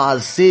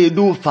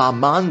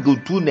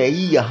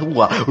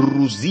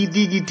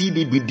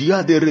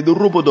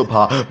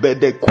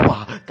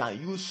 Can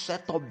you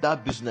set up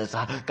that business?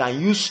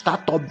 Can you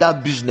start up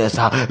that business?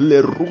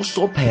 Le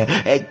rusope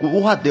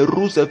what the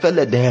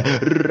rusefele de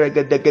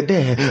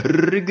regedegede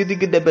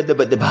rigedegede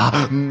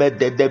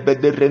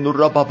mededebede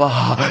renurababa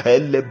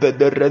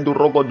elebede Rendu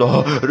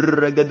Rogodo,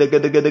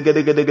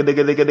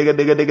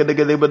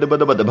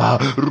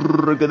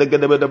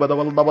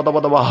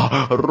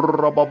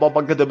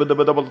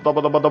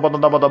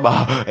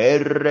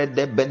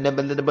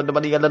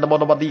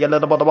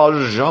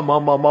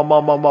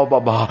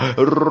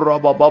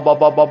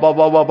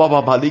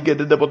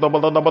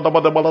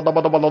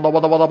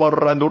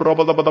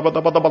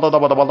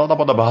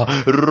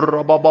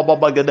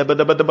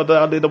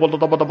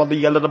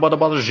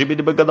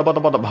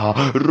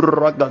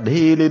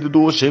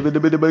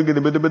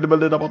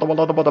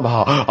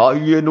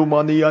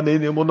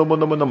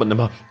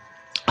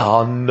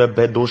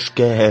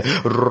 Bedushke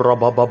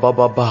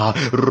Rabababa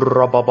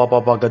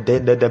Rabababa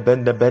Gadende de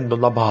Bende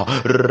Bendolaba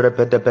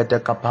Repete Pete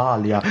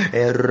Capalia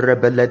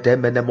Rebelete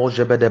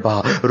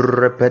Menemojebedeba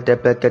Repete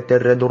Pekete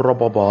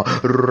Robaba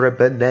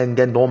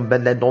Rebenenge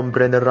Nombele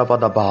Nombrene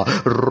Ravadaba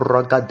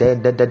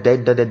Ragadende de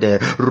Dende de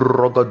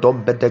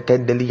Rogodombe de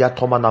Kendelia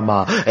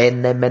Tomanama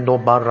Enemeno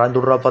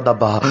Barandu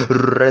Ravadaba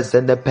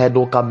Resene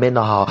Penuka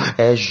Menaha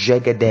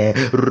Ejegede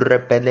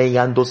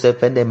Repeleando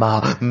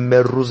Sefenema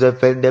Meruze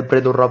Fende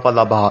Bredu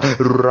Ravalaba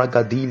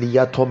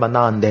Ragadilia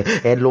Tomanande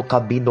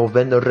Elokabino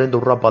Venerendo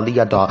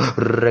Rabaliada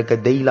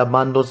Regadela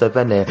Mando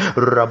Sevene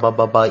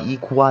Rabababa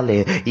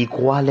Equale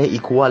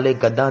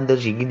Gadande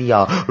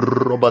Gigia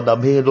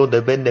Robadamelo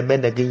de Vende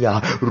Menegia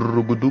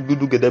Rugudugu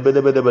de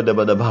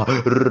Bedebedebedeba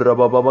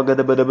Rabababa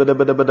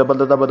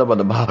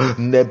Gadebedebedebedebedebedeba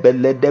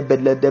Nebele de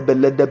Bele de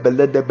Bele de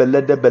Bele de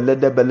Bele de Bele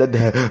de Bele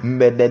de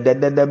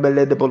Menede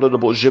Mele de Polo de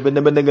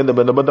Bojebene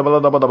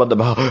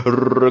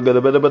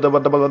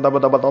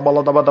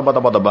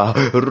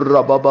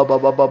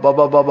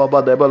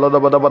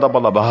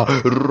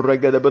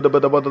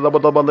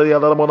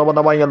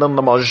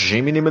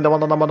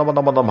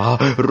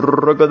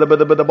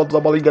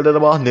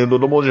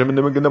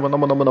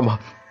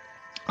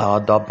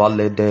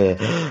Adabalede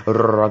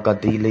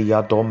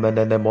Ragadilia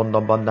Domenene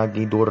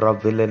Mondabanagidura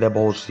Vile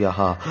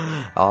Bosia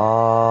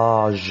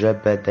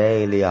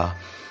Jebedelia.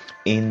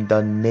 In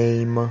the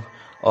name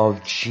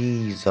of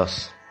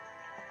Jesus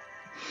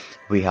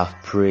we have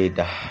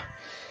prayed.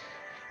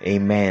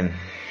 Amen.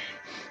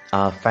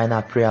 Our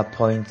final prayer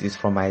point is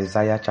from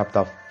Isaiah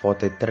chapter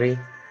 43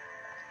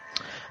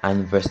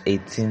 and verse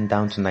 18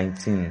 down to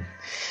 19.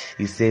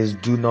 It says,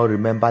 do not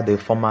remember the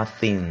former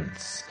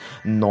things,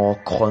 nor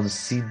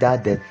consider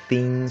the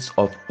things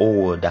of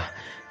old.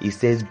 It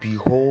says,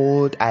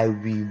 behold, I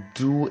will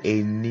do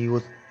a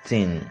new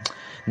thing.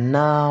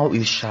 Now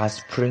it shall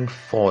spring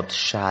forth.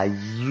 Shall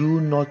you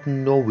not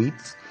know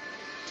it?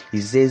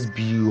 It says,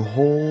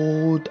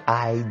 behold,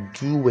 I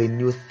do a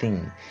new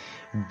thing.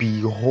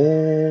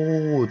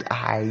 Behold,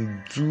 I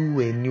do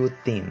a new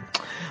thing.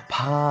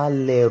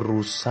 Pale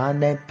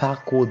rusane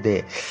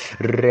pakode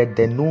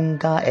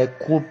redenunga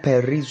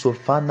ekuperizo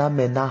fana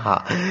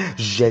menaha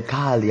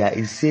jekalia.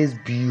 It says,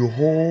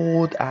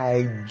 behold,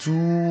 I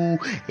do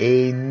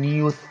a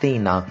new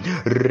thing.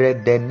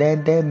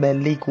 Redenende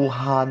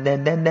melikuha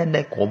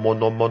nenene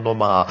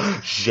komonomonoma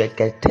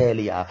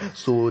jeketelia.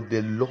 So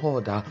the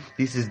Lord,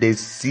 this is the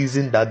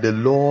season that the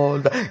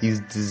Lord is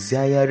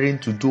desiring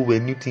to do a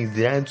new thing. He's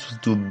desiring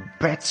to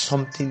birth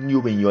something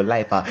new in your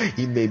life.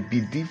 It may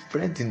be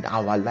different in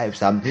our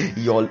lives.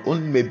 Your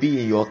own may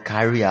be in your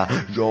career,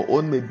 your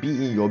own may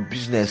be in your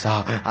business,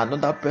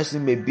 another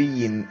person may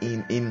be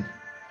in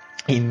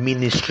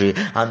ministry,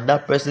 and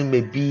that person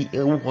may be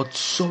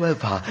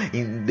whatsoever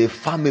in the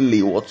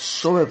family,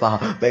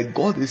 whatsoever. But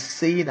God is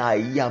saying, I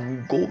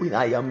am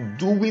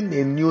doing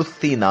a new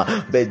thing.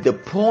 But the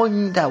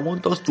point I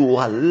want us to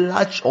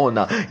latch on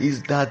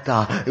is that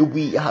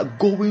we are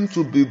going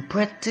to be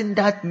breathing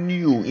that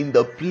new in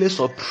the place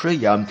of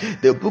prayer.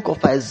 The book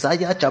of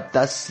Isaiah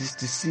chapter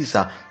 66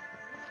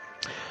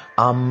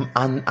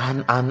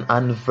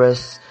 and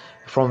verse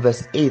from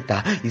verse 8,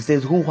 it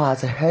says, who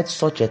has heard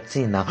such a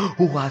thing?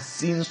 Who has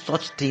seen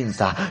such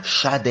things?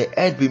 Shall the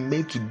earth be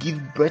made to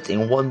give birth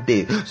in one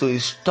day? So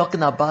he's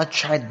talking about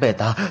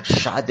childbirth.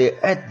 Shall the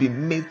earth be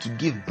made to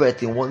give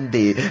birth in one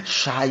day?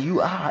 Shall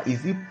you,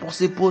 is it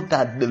possible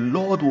that the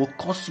Lord will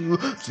cause you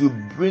to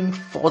bring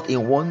forth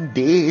in one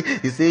day?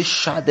 He says,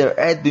 shall the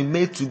earth be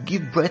made to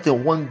give birth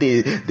in one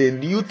day? The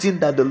new thing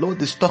that the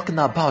Lord is talking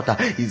about,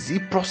 is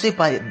it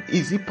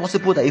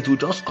possible that it will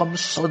just come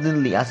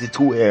suddenly as it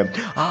were?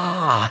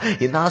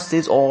 It now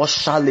says, or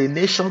shall a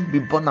nation be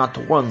born at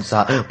once?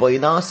 But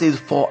it now says,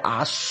 for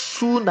as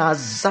soon as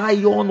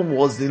Zion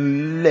was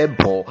in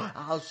labor,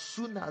 as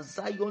soon as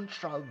Zion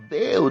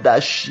travailed,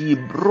 she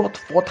brought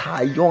forth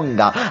her young.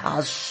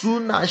 As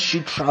soon as she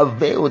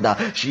travailed,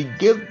 she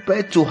gave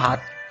birth to her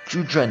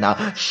children.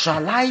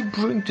 Shall I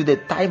bring to the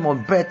time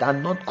of birth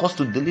and not cause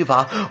to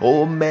deliver?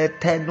 Oh,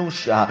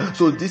 metenusha.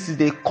 So this is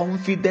the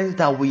confidence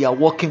that we are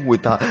working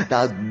with,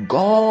 that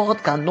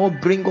God cannot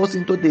bring us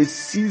into the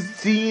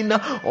season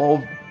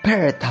of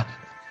birth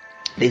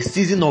the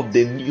season of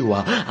the new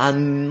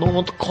and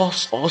not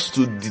cause us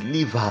to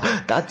deliver.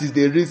 That is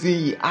the reason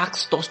he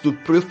asked us to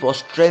pray for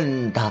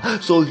strength.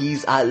 So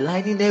he's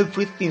aligning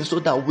everything so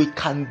that we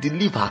can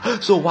deliver.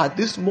 So at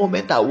this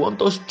moment, I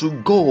want us to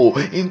go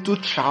into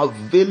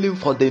traveling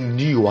for the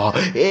new. I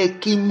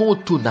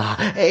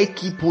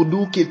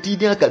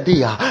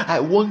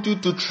want you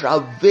to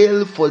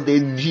travel for the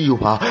new.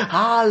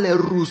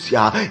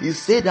 Hallelujah. He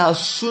said as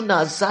soon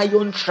as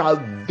Zion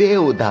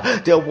traveled,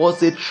 there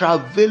was a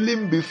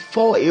traveling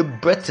before a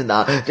Breton.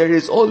 There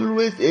is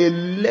always a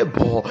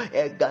labor.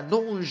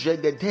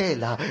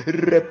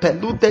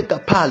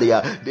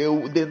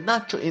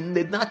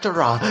 The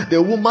natural,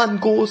 the woman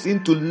goes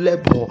into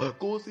labor,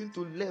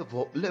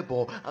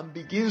 and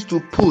begins to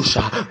push,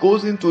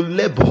 goes into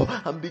labor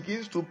and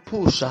begins to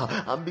push,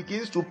 and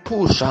begins to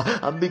push,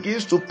 and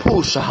begins to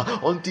push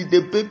until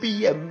the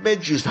baby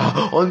emerges,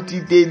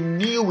 until the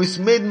new is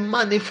made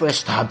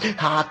manifest. Can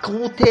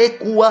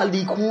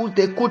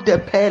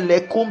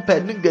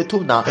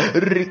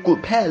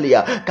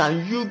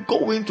you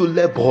go into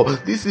labor?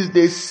 This is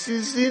the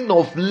season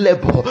of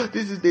labor.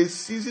 This is the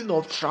season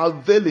of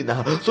traveling,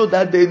 so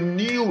that the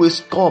new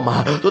is come,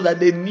 so that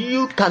the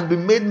new can be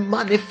made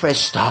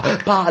manifest.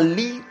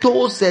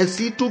 Palito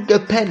sesitu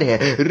gepene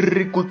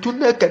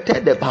rikutune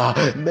ketedeba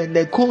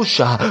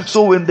menekosha.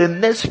 So in the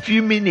next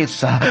few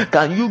minutes,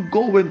 can you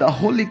go in the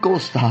Holy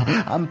Ghost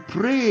and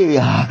pray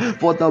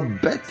for the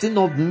birthing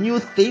of new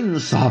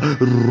things? For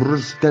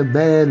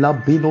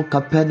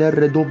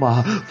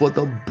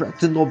the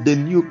birthing of the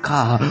new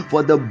car,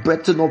 for the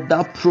birthing of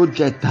that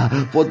project,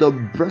 for the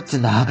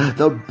birthing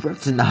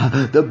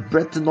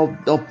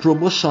of the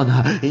promotion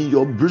in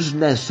your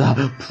business,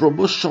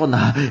 promotion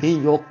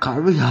in your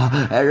career.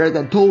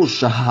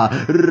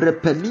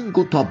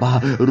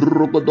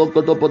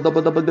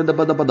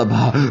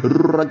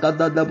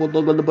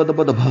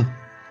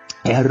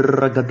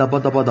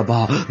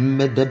 Erragadabadabadaba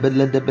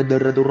medebele de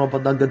bederedu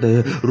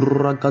rabadagade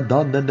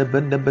ragadanda de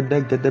bende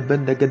bedege de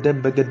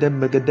bendegedem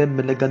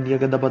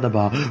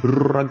leganiagadabadaba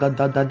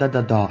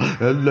ragadadadada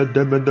elle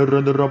de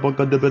bederedu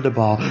rabagade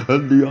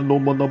eliano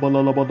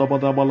manabala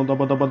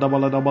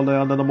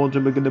and the moje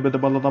begin the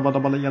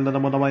balabala and the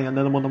manama and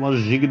the manama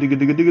jigidi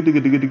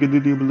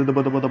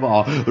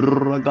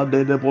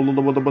ragade de polo and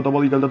the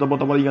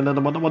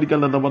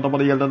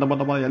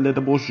manama and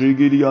the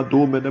boshigidi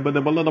atu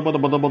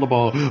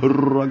medebala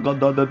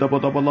Ragada de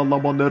Badabala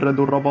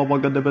Redu Rababa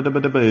de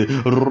Bedebe,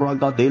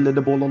 Ragadele de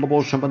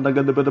Bolo Shaman de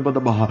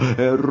Bedaba,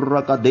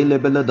 Ragadele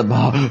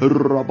Beledaba,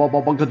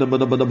 Rababa de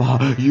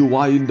Bedaba. You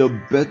are in the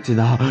betting,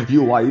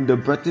 you are in the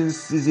betting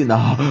season.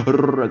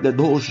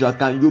 Ragadosha,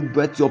 can you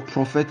bet your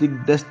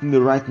prophetic destiny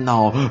right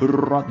now?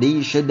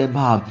 Radisha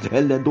Deba,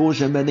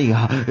 Eledosha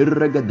Menia,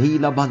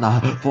 Regadila Bana.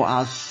 For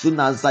as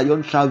soon as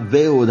Zion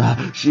travailed,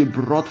 she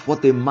brought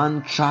forth a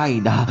man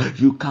child.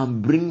 You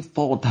can bring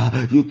forth,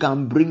 you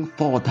can bring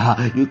forth,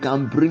 you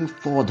can bring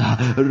forth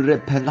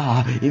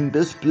repella in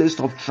this place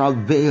of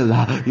travail.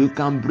 You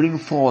can bring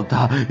forth,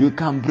 you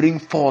can bring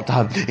forth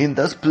in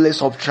this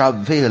place of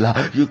travail.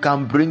 You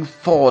can bring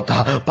forth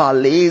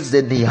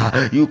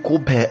palezenia, you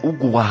kupe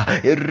ugwa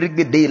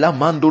irigedela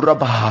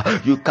manduraba.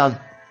 You can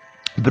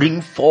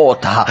bring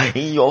forth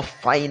in your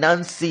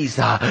finances.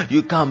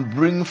 You can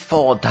bring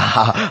forth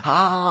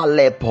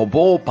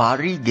lepobo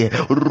parige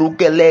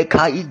rugele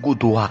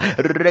kaigudua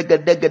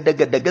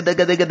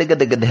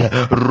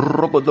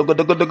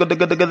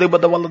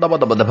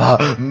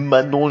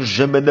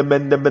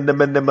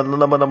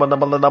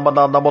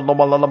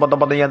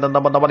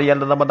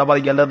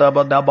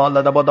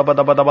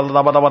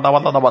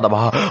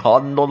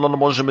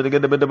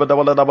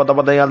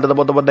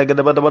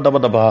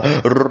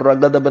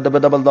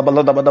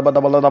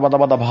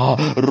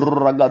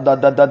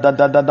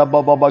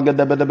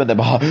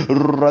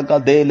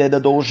Ragadele the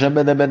doje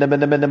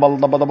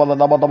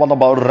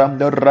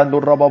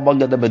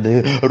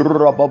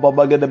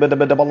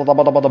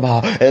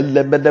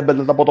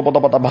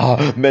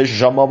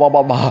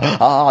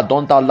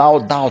don't allow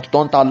doubt,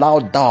 don't allow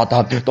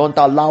doubt, don't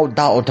allow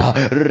doubt.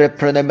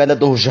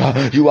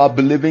 You are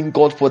believing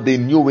God for the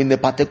new in a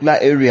particular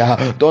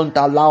area. Don't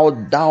allow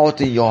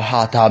doubt in your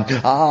heart.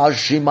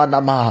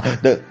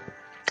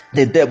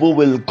 The devil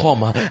will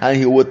come and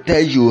he will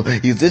tell you,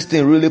 is this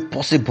thing really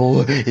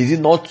possible? Is it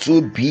not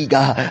too big?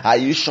 Are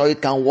you sure it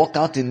can work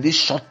out in this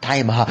short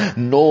time?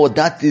 No,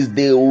 that is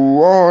the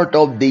word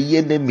of the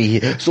enemy.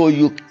 So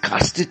you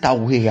cast it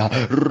away.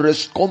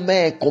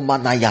 Reskome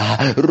komanaya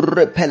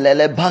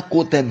repelele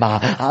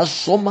bakotema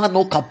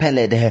asomano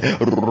kapelede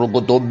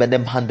rogodo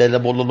menem handele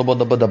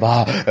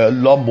bolobodaba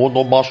la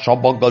mono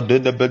mashabaga de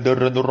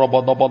bedere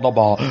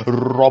rabadabadaba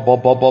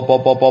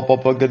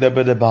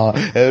rabababababababababa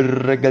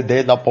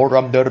regedela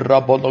Oram de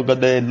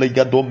Rabologade,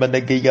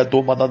 Ligadomenegia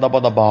to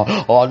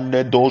Manababa, on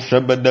the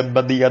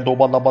Doshemenemedia to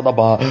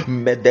Manababa,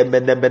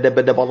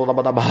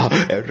 Medemenemedebalababa,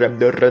 Rem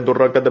de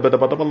Renduraka de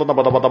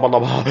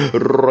Bedababa,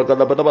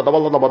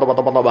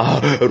 Ragadabatabalabatababa,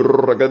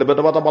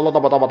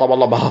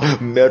 Ragadabatabalabatababa,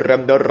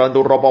 Merem de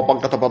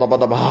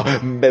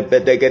Randurababa,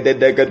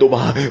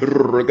 Mebedegaduma,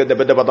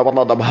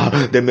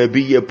 Ragadabatabalabatababa. There may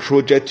be a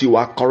project you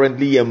are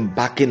currently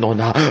embarking on.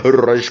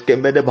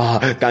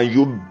 Can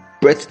you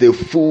breath the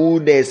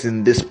fullness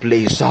in this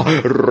place?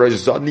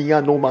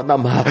 Rezania no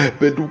manama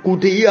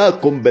pedukutia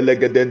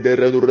kombelegedende.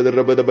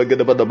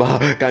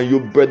 Can you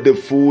breath the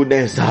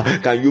fullness?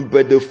 Can you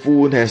breath the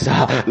fullness?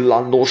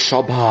 Lano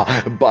shaba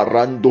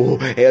barando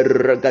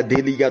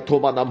eragadelia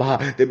tomanama.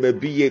 There may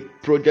be a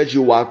project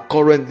you are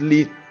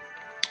currently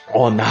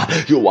on.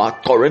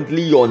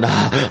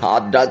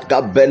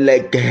 Adaga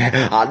belege,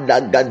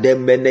 adaga de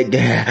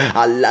menege,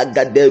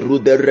 alaga de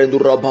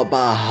ruderendura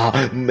baba,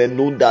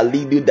 menunda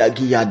lidu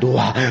dagiado,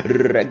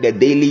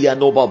 regadelia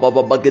no baba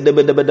bagade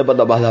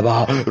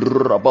bedebedebedebedeba,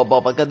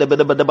 rababa bagade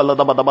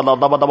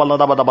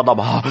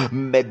bedebedebedebedebedebedebedeba,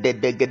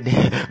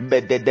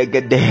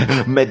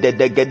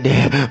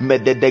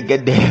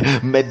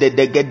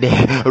 mededegede,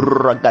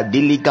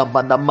 ragadilika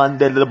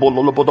manamandele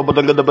bololo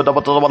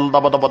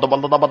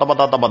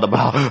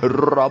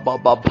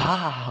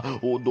Rababa,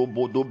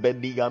 Odobodo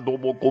Benia,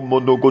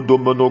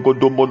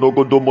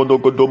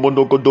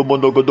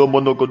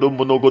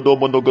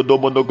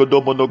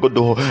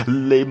 Nomokomonogodomonogodomonogodomonogodomonogodomonogodomonogodomonogodo,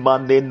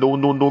 Lemane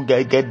no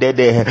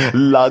Gagade,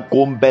 La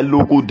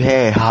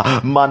Combelugude,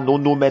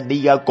 Manunu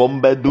Menia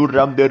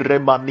Combeduram de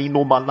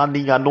Remanino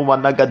Malania no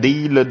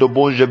Managadile, the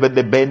Bonjeve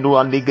de Benu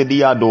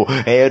Anigadiano,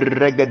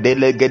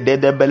 Erregadele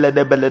Gede Bele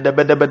de Bele de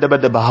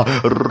Bedebedeba,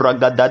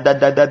 Ragadada.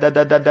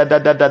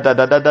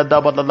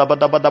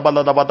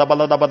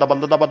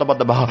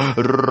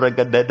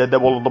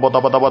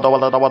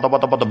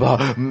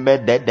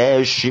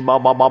 Medede shima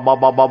mama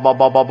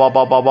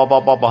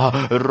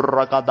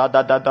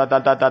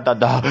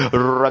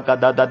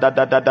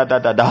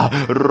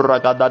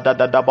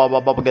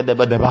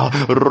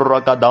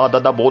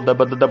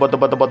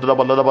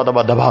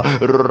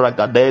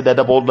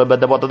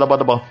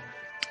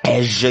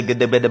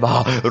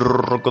Ejegedebedeba,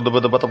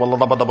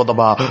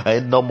 Rokodebedebatabalabadabadaba,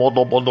 and the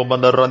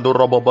Monomonomanarando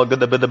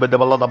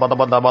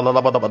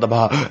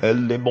Robabagedebedebedebadabadabadabadabadaba,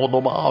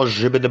 Elimonoma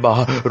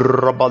Jebedeba,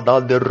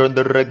 Rabadan de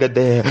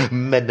Renderegade,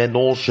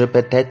 Meneno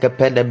Shepeteke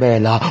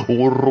Penemela,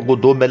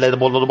 Urugudomele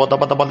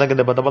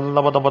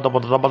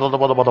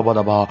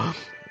Monomadabadabadabadabadabadabadabadabadabadabadabadaba.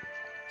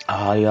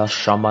 Aya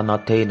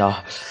Shamanatena.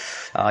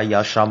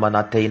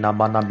 Ayashamanatena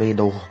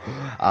manamedo.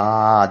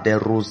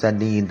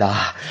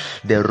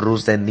 De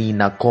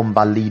Rosenina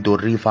combalido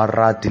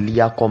rifarat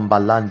lia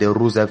combalande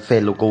ruse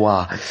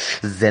felugoa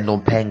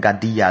zenopenga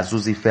dia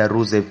zuzi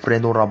feruze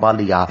freno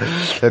rabalia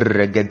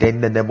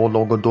regedene de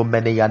monogo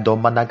domene ya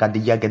domana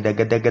kadia gede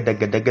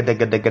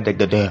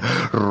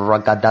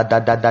ragadada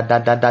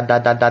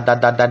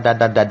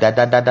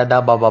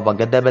baba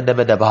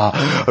gedebedeba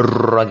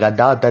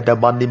ragadada de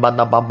mani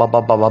mana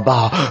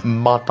baba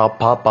mata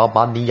papa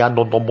mania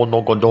no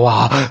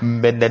monogodoa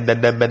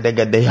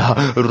menenegedea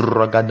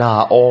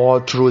ragana. All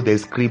through the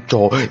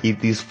scripture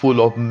it is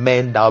full of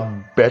men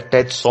that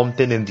bettered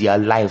something in their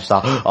lives.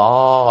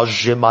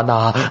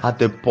 Jemana at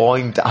the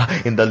point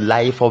in the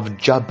life of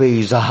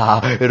Jabez,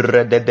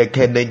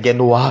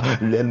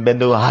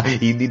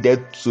 he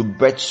needed to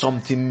bet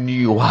something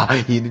new.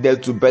 He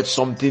needed to bet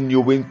something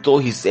new into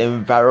his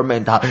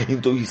environment,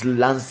 into his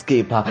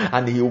landscape,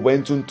 and he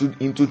went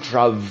into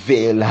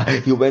travail.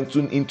 He went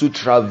into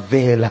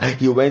travail.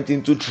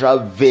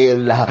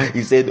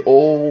 He said,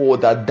 "Oh,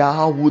 that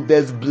thou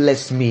wouldest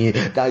bless me,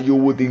 that you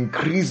would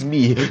increase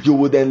me, you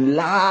would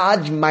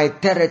enlarge my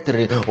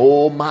territory."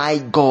 Oh my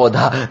God,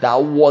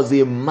 that was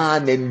a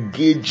man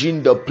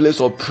engaging the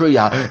place of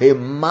prayer, a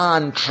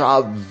man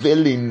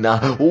traveling.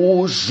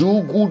 Oh,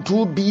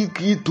 Jugutu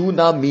Biki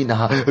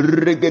Tunamina,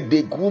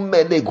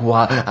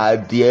 Regedekumenegua. Are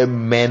there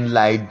men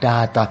like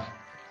that?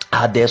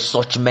 Are there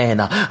such men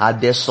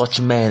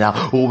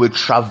who will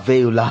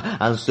travail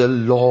and say,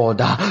 Lord,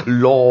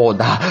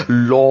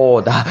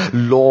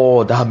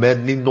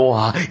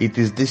 Meninoa, it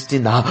is this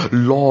thing,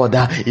 Lord,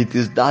 it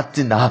is that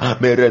thing, I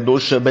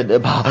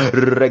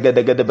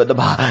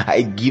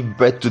give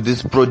birth to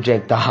this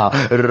project,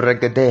 I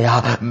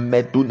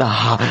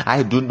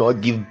do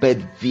not give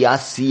birth via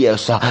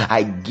CS,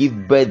 I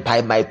give birth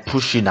by my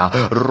pushing.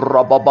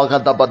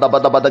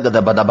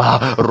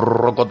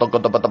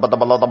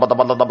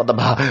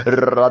 And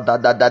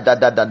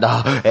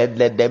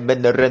let them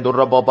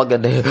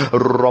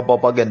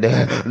Robopagande,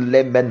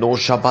 Lemeno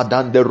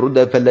Shabadan de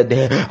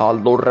Rudefelede,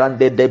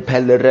 Alorande de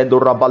Pelerendo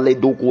Rabale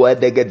Duque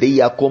de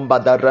Gedia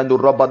Combada Rando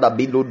Rabada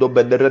Biludo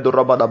Beneredo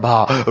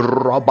Rabadaba,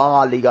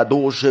 Rabaliga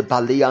Doshe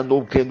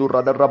Paliano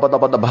Kendura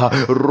Rabadabadaba,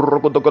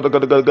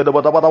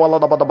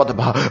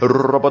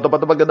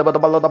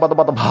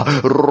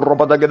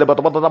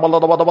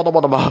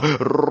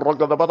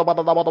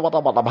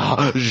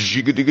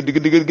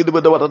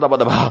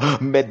 Ragadia,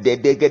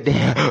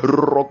 Medegede,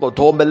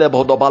 Rokotomele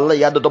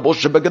Bodobalaya, the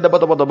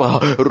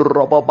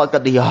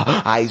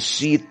Robabagadia. I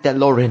see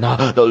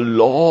Telorina. The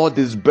Lord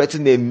is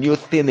breathing a new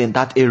thing in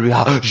that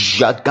area.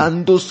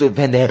 Jagando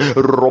Sevene,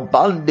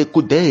 Robande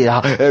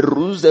Kudea,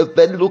 Ruze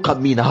Velu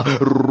Camina,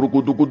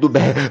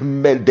 Rugudugudube,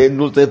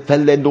 Meldenuze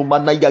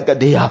Felenumana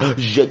Yagadea,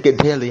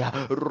 Jegedelia,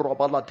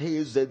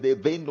 Robalateze de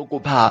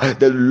Venukupa.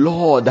 The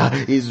Lord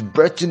is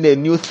breathing a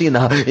new thing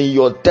in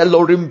your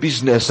tailoring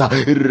business.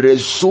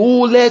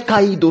 Resule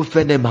Kaido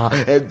Fenema,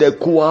 the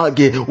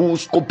Kuage,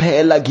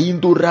 Uskopela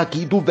Gindu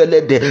Rakidu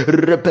Velede,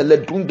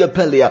 Repeledunga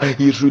Pelia.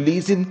 He's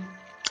releasing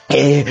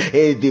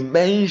a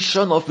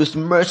dimension of his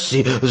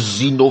mercy.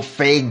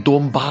 Zinofeg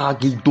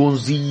dombagi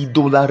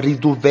donzido la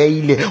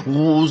riduveile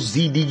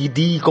uzidi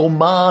di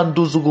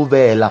comando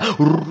zuguvela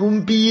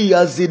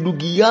rumbia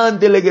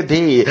zedugiande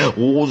legede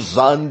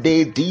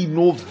uzande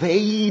dino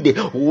veide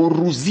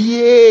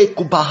uruzie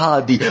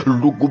kubahadi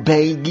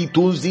lugubengi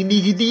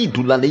tunzini di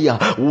dulalia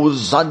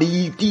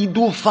uzani di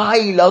du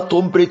faila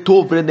tombre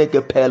tovre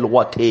nekepel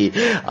wate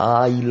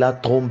aila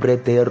tombre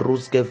de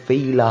ruske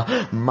feila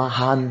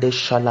mahande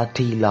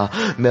shalatila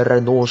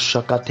mereno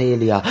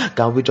shakatelia.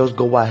 Can we just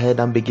go ahead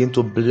and begin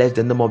to bless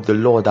the name of the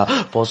Lord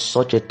for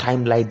such a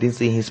time like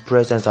this in his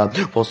presence,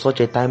 for such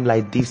a time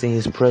like this in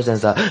his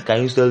presence?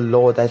 Can you say,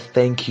 Lord, I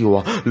thank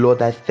you.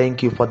 Lord, I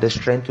thank you for the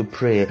strength to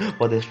pray,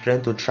 for the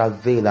strength to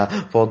travail,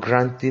 for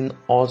granting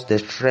us the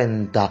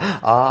strength,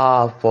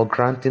 for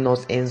granting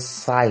us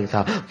insight,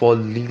 for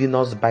leading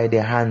us by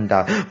the hand,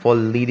 for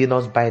leading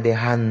us by the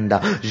hand.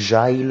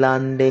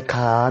 Jailande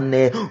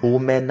kane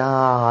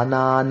umena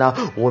nana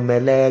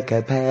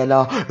umeleke pela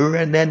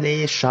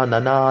renene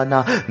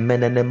shananana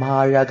menene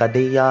maya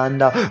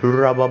gadiyanda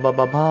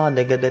rabababa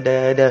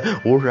negedede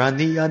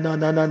urania na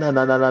na na na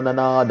na na na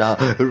na na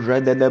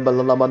renene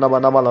balana bana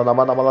bana bana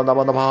bana bana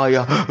bana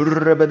baya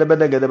rebede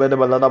bede gede bede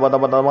balana bana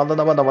bana bana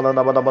bana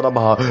bana bana bana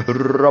bana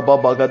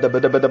rababa gede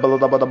bede bede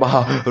balana bana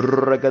bana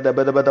regede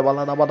bede bede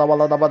balana bana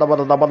bana bana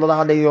bana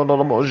bana ne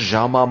yono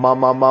jama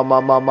mama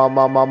mama mama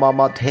mama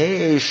mama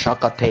te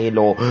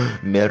shakatelo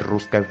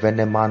meruske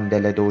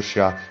venemandele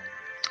dosha.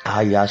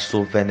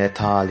 Ayasu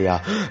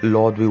Venetalia.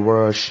 Lord, we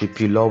worship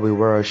you. Lord, we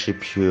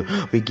worship you.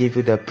 We give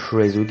you the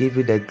praise. We give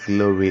you the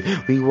glory.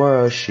 We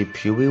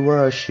worship you. We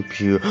worship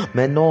you.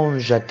 Menon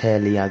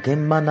jatelia.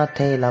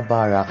 Gemanatela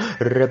bara.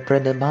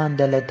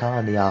 Reprenemandele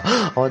talia.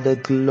 All the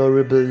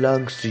glory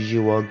belongs to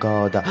you, O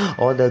God.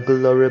 All the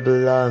glory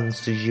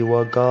belongs to you,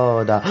 O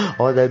God.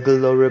 All the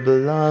glory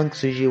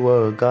belongs to you,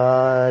 O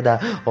God.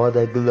 All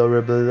the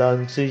glory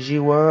belongs to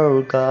you,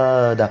 O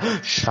God.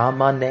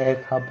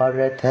 Shamane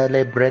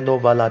kabaretele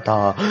brenovala.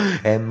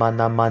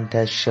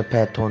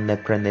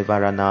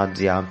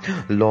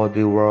 Lord,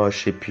 we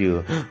worship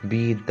you.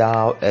 Be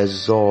thou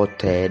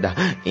exalted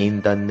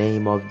in the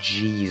name of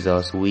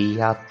Jesus. We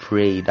have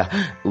prayed.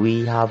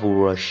 We have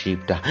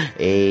worshipped.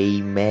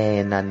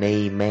 Amen and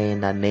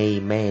amen and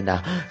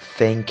amen.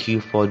 Thank you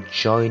for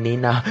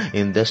joining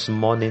in this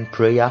morning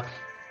prayer.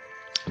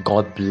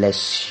 God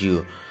bless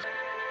you.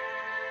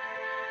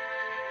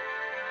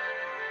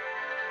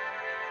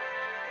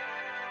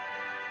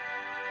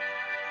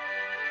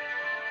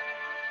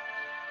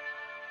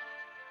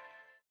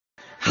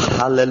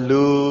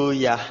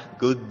 Hallelujah.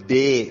 Good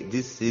day.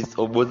 This is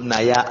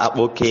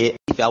Ogbonnaya-Akpokes.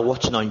 If you are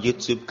watching on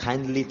YouTube,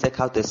 kindly take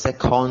out a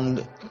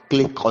second,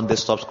 click on the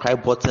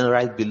subscribe button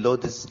right below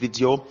this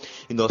video.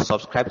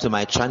 Subscribe to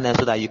my channel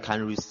so that you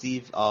can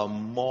receive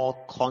more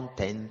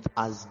content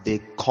as they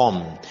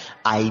come.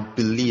 I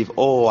believe,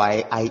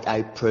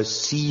 I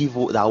perceive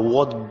that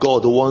what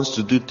God wants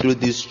to do through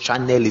this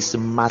channel is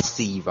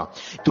massive.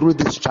 Through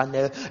this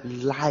channel,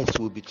 lives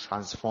will be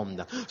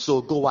transformed.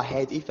 So go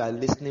ahead. If you are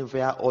listening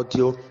via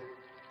audio,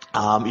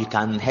 you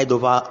can head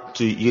over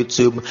to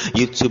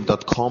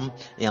youtube.com,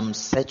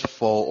 search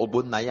for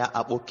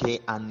Ogbonnaya-Akpokes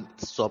and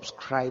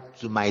subscribe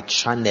to my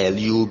channel.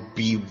 You'll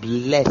be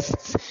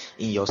blessed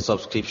in your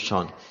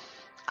subscription.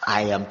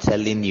 I am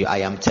telling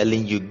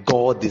you,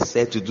 God is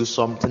said to do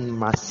something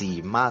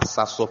massive.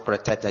 Masa so